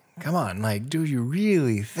like, come on, do you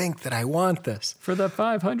really think that I want this? For the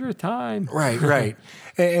 500th time. Right.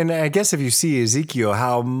 And I guess if you see Ezekiel,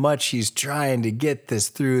 how much he's trying to get this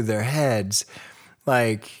through their heads,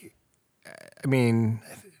 I think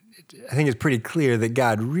it's pretty clear that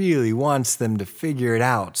God really wants them to figure it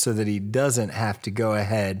out so that he doesn't have to go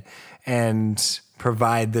ahead and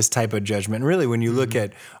provide this type of judgment. Really, when you look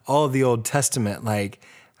at all of the Old Testament,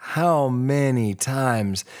 how many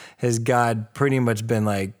times has God pretty much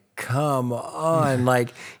been come on,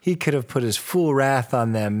 he could have put his full wrath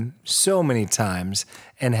on them so many times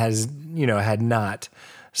and has, had not.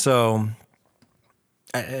 So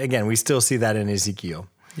again, we still see that in Ezekiel.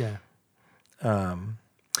 Yeah.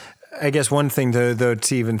 I guess one thing though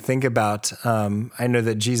to even think about, I know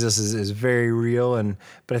that Jesus is very real,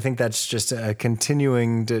 but I think that's just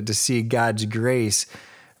continuing to see God's grace.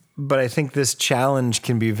 But I think this challenge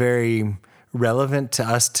can be very relevant to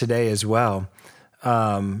us today as well.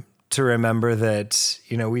 To remember that,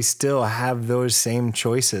 we still have those same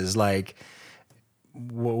choices.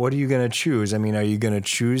 What are you going to choose? Are you going to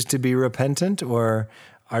choose to be repentant, or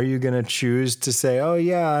are you going to choose to say, oh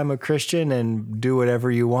yeah, I'm a Christian, and do whatever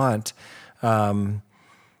you want?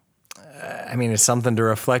 It's something to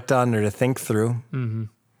reflect on or to think through. Mm-hmm.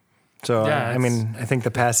 So, yeah, I think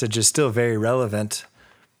the passage is still very relevant.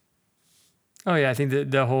 Oh yeah. I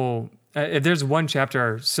think the whole, if there's one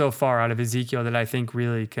chapter so far out of Ezekiel that I think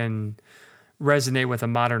really can resonate with a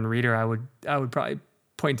modern reader, I would probably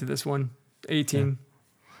point to this one, 18.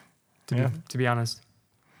 Yeah. To be honest,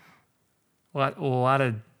 a lot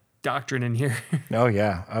of doctrine in here. Oh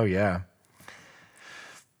yeah.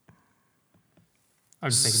 I'm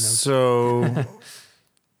just making notes. So,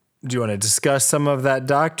 do you want to discuss some of that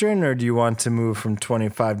doctrine, or do you want to move from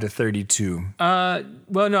 25 to 32? Well,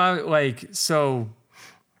 no, so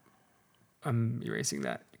I'm erasing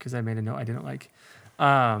that because I made a note I didn't like.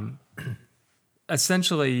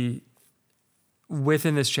 Essentially,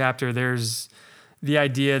 within this chapter, there's the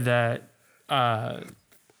idea that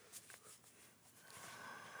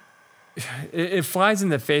it flies in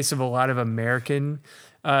the face of a lot of American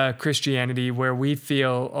Christianity, where we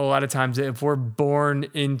feel a lot of times that if we're born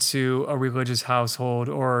into a religious household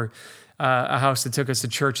or a house that took us to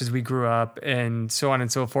church as we grew up and so on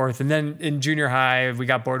and so forth, and then in junior high we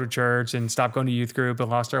got bored with church and stopped going to youth group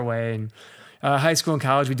and lost our way, and high school and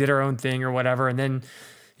college we did our own thing or whatever, and then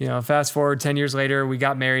fast forward 10 years later, we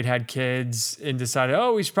got married, had kids, and decided,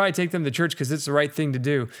 we should probably take them to church because it's the right thing to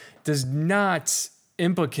do. Does not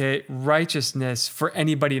implicate righteousness for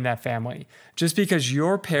anybody in that family. Just because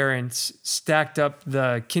your parents stacked up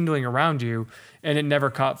the kindling around you and it never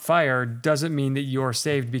caught fire doesn't mean that you're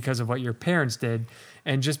saved because of what your parents did.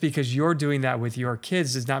 And just because you're doing that with your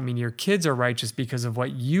kids does not mean your kids are righteous because of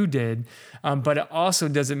what you did. But it also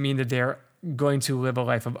doesn't mean that they're going to live a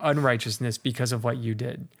life of unrighteousness because of what you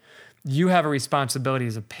did. You have a responsibility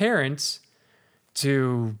as a parent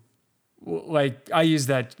to, like, I use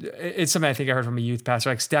that, it's something I think I heard from a youth pastor,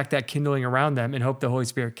 like stack that kindling around them and hope the Holy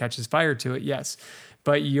Spirit catches fire to it. Yes.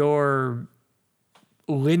 But your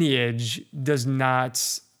lineage does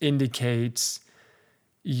not indicate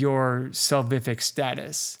your salvific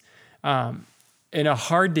status. And a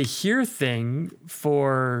hard to hear thing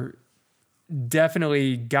for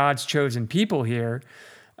definitely God's chosen people here,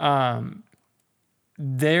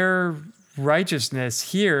 their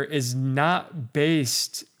righteousness here is not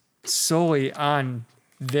based solely on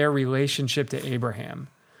their relationship to Abraham.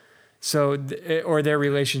 So, or their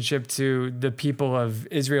relationship to the people of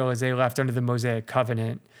Israel as they left under the Mosaic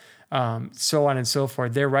covenant, so on and so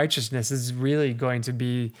forth. Their righteousness is really going to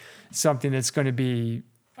be something that's going to be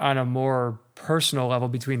on a more personal level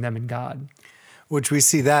between them and God. Which we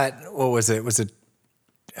see that, what was it? Was it,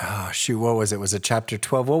 oh shoot, what was it? Was it chapter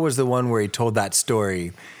 12? What was the one where he told that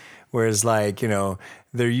story? Whereas like, you know,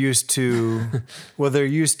 they're used to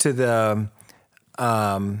the,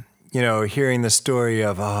 you know, hearing the story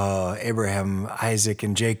of, oh, Abraham, Isaac,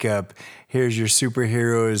 and Jacob, here's your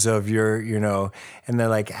superheroes of your, you know, and they're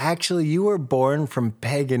like, actually, you were born from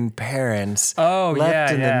pagan parents,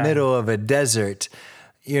 left in the middle of a desert.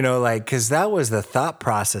 You know, like, because that was the thought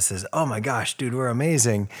process is, oh my gosh, dude, we're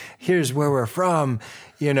amazing. Here's where we're from,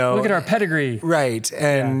 you know. Look at our pedigree. Right.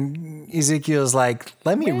 And Ezekiel's like,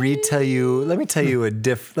 let me tell you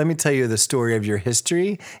the story of your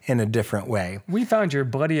history in a different way. We found your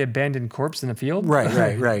bloody abandoned corpse in the field.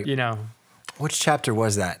 Right. You know. Which chapter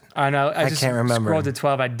was that? I know. I just can't remember. Scrolled to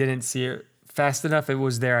 12. I didn't see it fast enough. It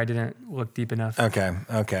was there. I didn't look deep enough. Okay.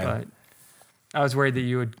 But I was worried that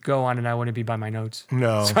you would go on and I wouldn't be by my notes.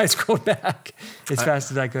 No. So I scrolled back as fast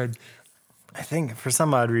as I could. I think for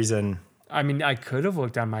some odd reason. I mean, I could have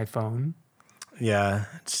looked on my phone. Yeah.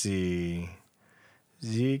 Let's see.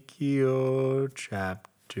 Ezekiel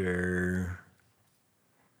chapter.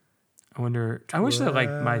 I wonder. I wish that like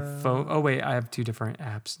my phone. Oh wait, I have two different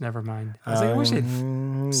apps. Never mind. I was like, I wish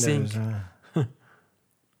they'd sync.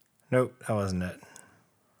 Nope, that wasn't it.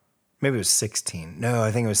 Maybe it was 16. No,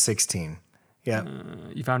 I think it was 16. Yeah.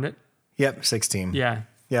 You found it? Yep, 16. Yeah.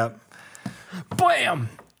 Yep. Bam!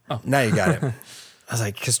 Oh. Now you got it. I was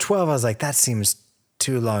like, because 12, I was like, that seems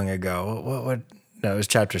too long ago. What? No, it was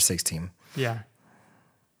chapter 16. Yeah.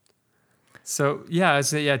 So, yeah,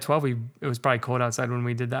 12, it was probably cold outside when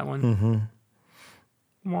we did that one.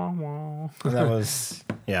 Mm-hmm. Wah, wah. And that was,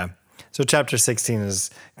 yeah. So chapter 16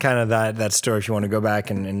 is kind of that story if you want to go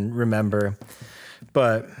back and remember.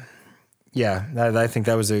 But, yeah, I think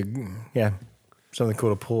that was something cool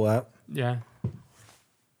to pull out. Yeah.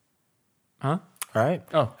 Huh? All right.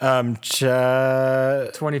 Oh.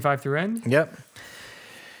 25 through end? Yep.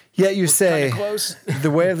 Yet you say, close.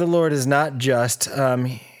 the way of the Lord is not just.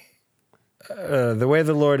 The way of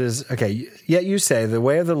the Lord is, okay, yet you say, the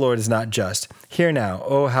way of the Lord is not just. Hear now,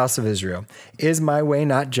 O house of Israel, is my way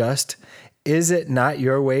not just? Is it not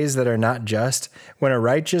your ways that are not just? When a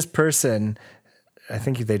righteous person, I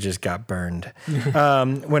think they just got burned.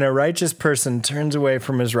 When a righteous person turns away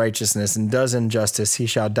from his righteousness and does injustice, he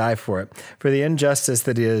shall die for it. For the injustice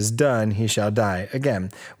that he has done, he shall die.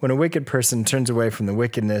 Again, when a wicked person turns away from the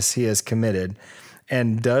wickedness he has committed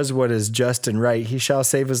and does what is just and right, he shall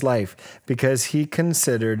save his life, because he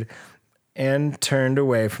considered and turned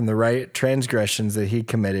away from the right transgressions that he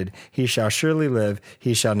committed. He shall surely live,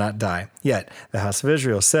 he shall not die. Yet the house of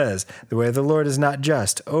Israel says, the way of the Lord is not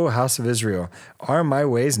just. O house of Israel, are my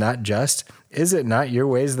ways not just? Is it not your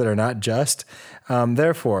ways that are not just?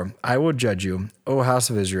 Therefore, I will judge you, O house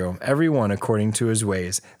of Israel, everyone according to his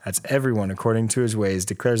ways. That's everyone according to his ways,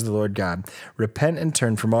 declares the Lord God. Repent and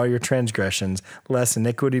turn from all your transgressions, lest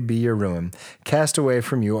iniquity be your ruin. Cast away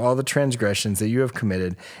from you all the transgressions that you have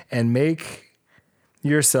committed, and make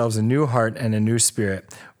yourselves a new heart and a new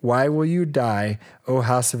spirit. Why will you die, O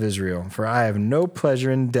house of Israel? For I have no pleasure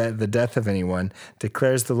in the death of anyone,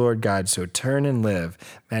 declares the Lord God. So turn and live.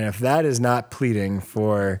 Man, if that is not pleading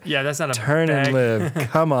for that's not a turn bag. and live,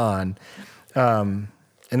 come on. And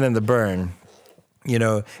then the burn,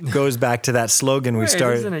 goes back to that slogan we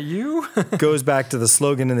started. Isn't it you? Goes back to the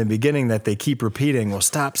slogan in the beginning that they keep repeating. Well,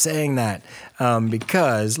 stop saying that,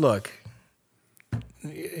 because look.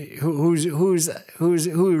 Who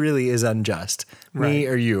really is unjust, me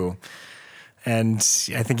or you? And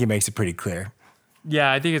I think he makes it pretty clear.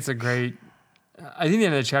 Yeah, I think it's a great. I think the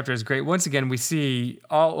end of the chapter is great. Once again, we see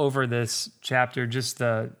all over this chapter just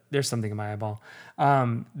there's something in my eyeball.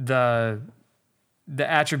 The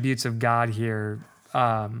attributes of God here,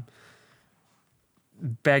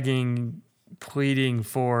 begging, pleading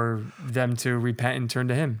for them to repent and turn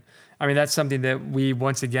to Him. I mean, that's something that we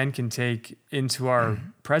once again can take into our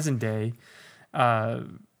present day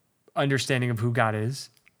understanding of who God is.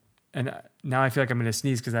 And now I feel like I'm going to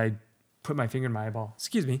sneeze because I put my finger in my eyeball.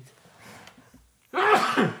 Excuse me.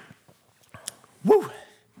 Woo!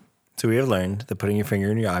 So we have learned that putting your finger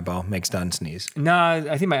in your eyeball makes Don sneeze. No,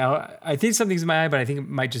 I think something's in my eye, but I think it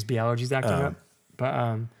might just be allergies acting up.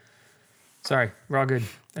 But sorry, we're all good,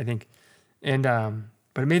 I think. And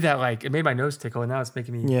but it made my nose tickle, and now it's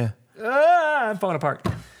making me I'm falling apart.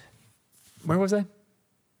 Where was I?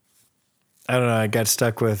 I don't know. I got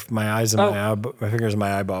stuck with my eyes in my fingers in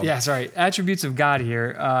my eyeball. Yeah, sorry. Attributes of God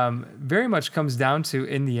here very much comes down to,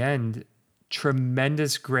 in the end,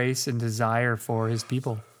 tremendous grace and desire for His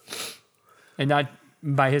people. And not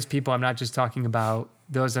by His people, I'm not just talking about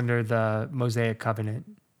those under the Mosaic covenant.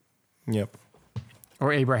 Yep.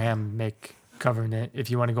 Or Abrahamic covenant,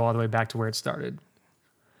 if you want to go all the way back to where it started.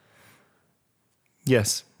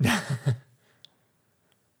 Yes. I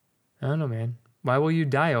don't know, man. Why will you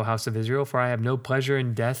die, O house of Israel? For I have no pleasure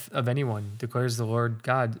in death of anyone, declares the Lord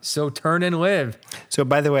God. So turn and live. So,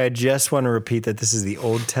 by the way, I just want to repeat that this is the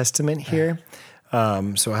Old Testament here.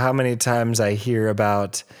 So how many times I hear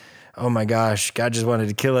about, oh my gosh, God just wanted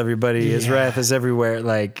to kill everybody. His wrath is everywhere.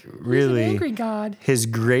 Like, really, He's an angry God. His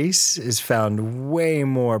grace is found way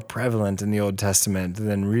more prevalent in the Old Testament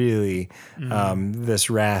than really this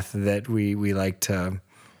wrath that we like to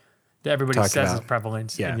that everybody talk says about. is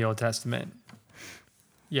prevalent in the Old Testament.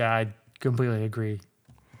 Yeah, I completely agree.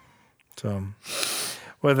 So,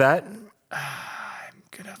 with that, I'm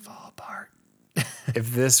gonna fall apart.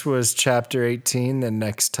 if this was chapter 18, then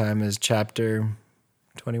next time is chapter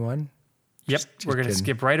 21? Yep, we're gonna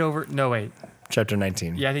skip right over. No, wait. Chapter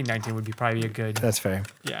 19. Yeah, I think 19 would be probably a good. That's fair.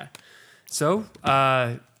 Yeah. So,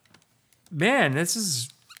 man, this is.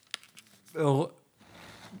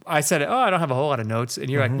 I said, I don't have a whole lot of notes, and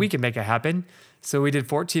you're like, we can make it happen. So we did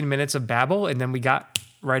 14 minutes of babble, and then we got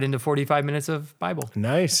right into 45 minutes of Bible.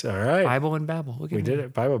 Nice. All right. Bible and babble. We did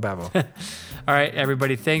it. Bible babble. All right,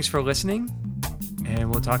 everybody. Thanks for listening, and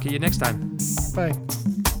we'll talk to you next time. Bye.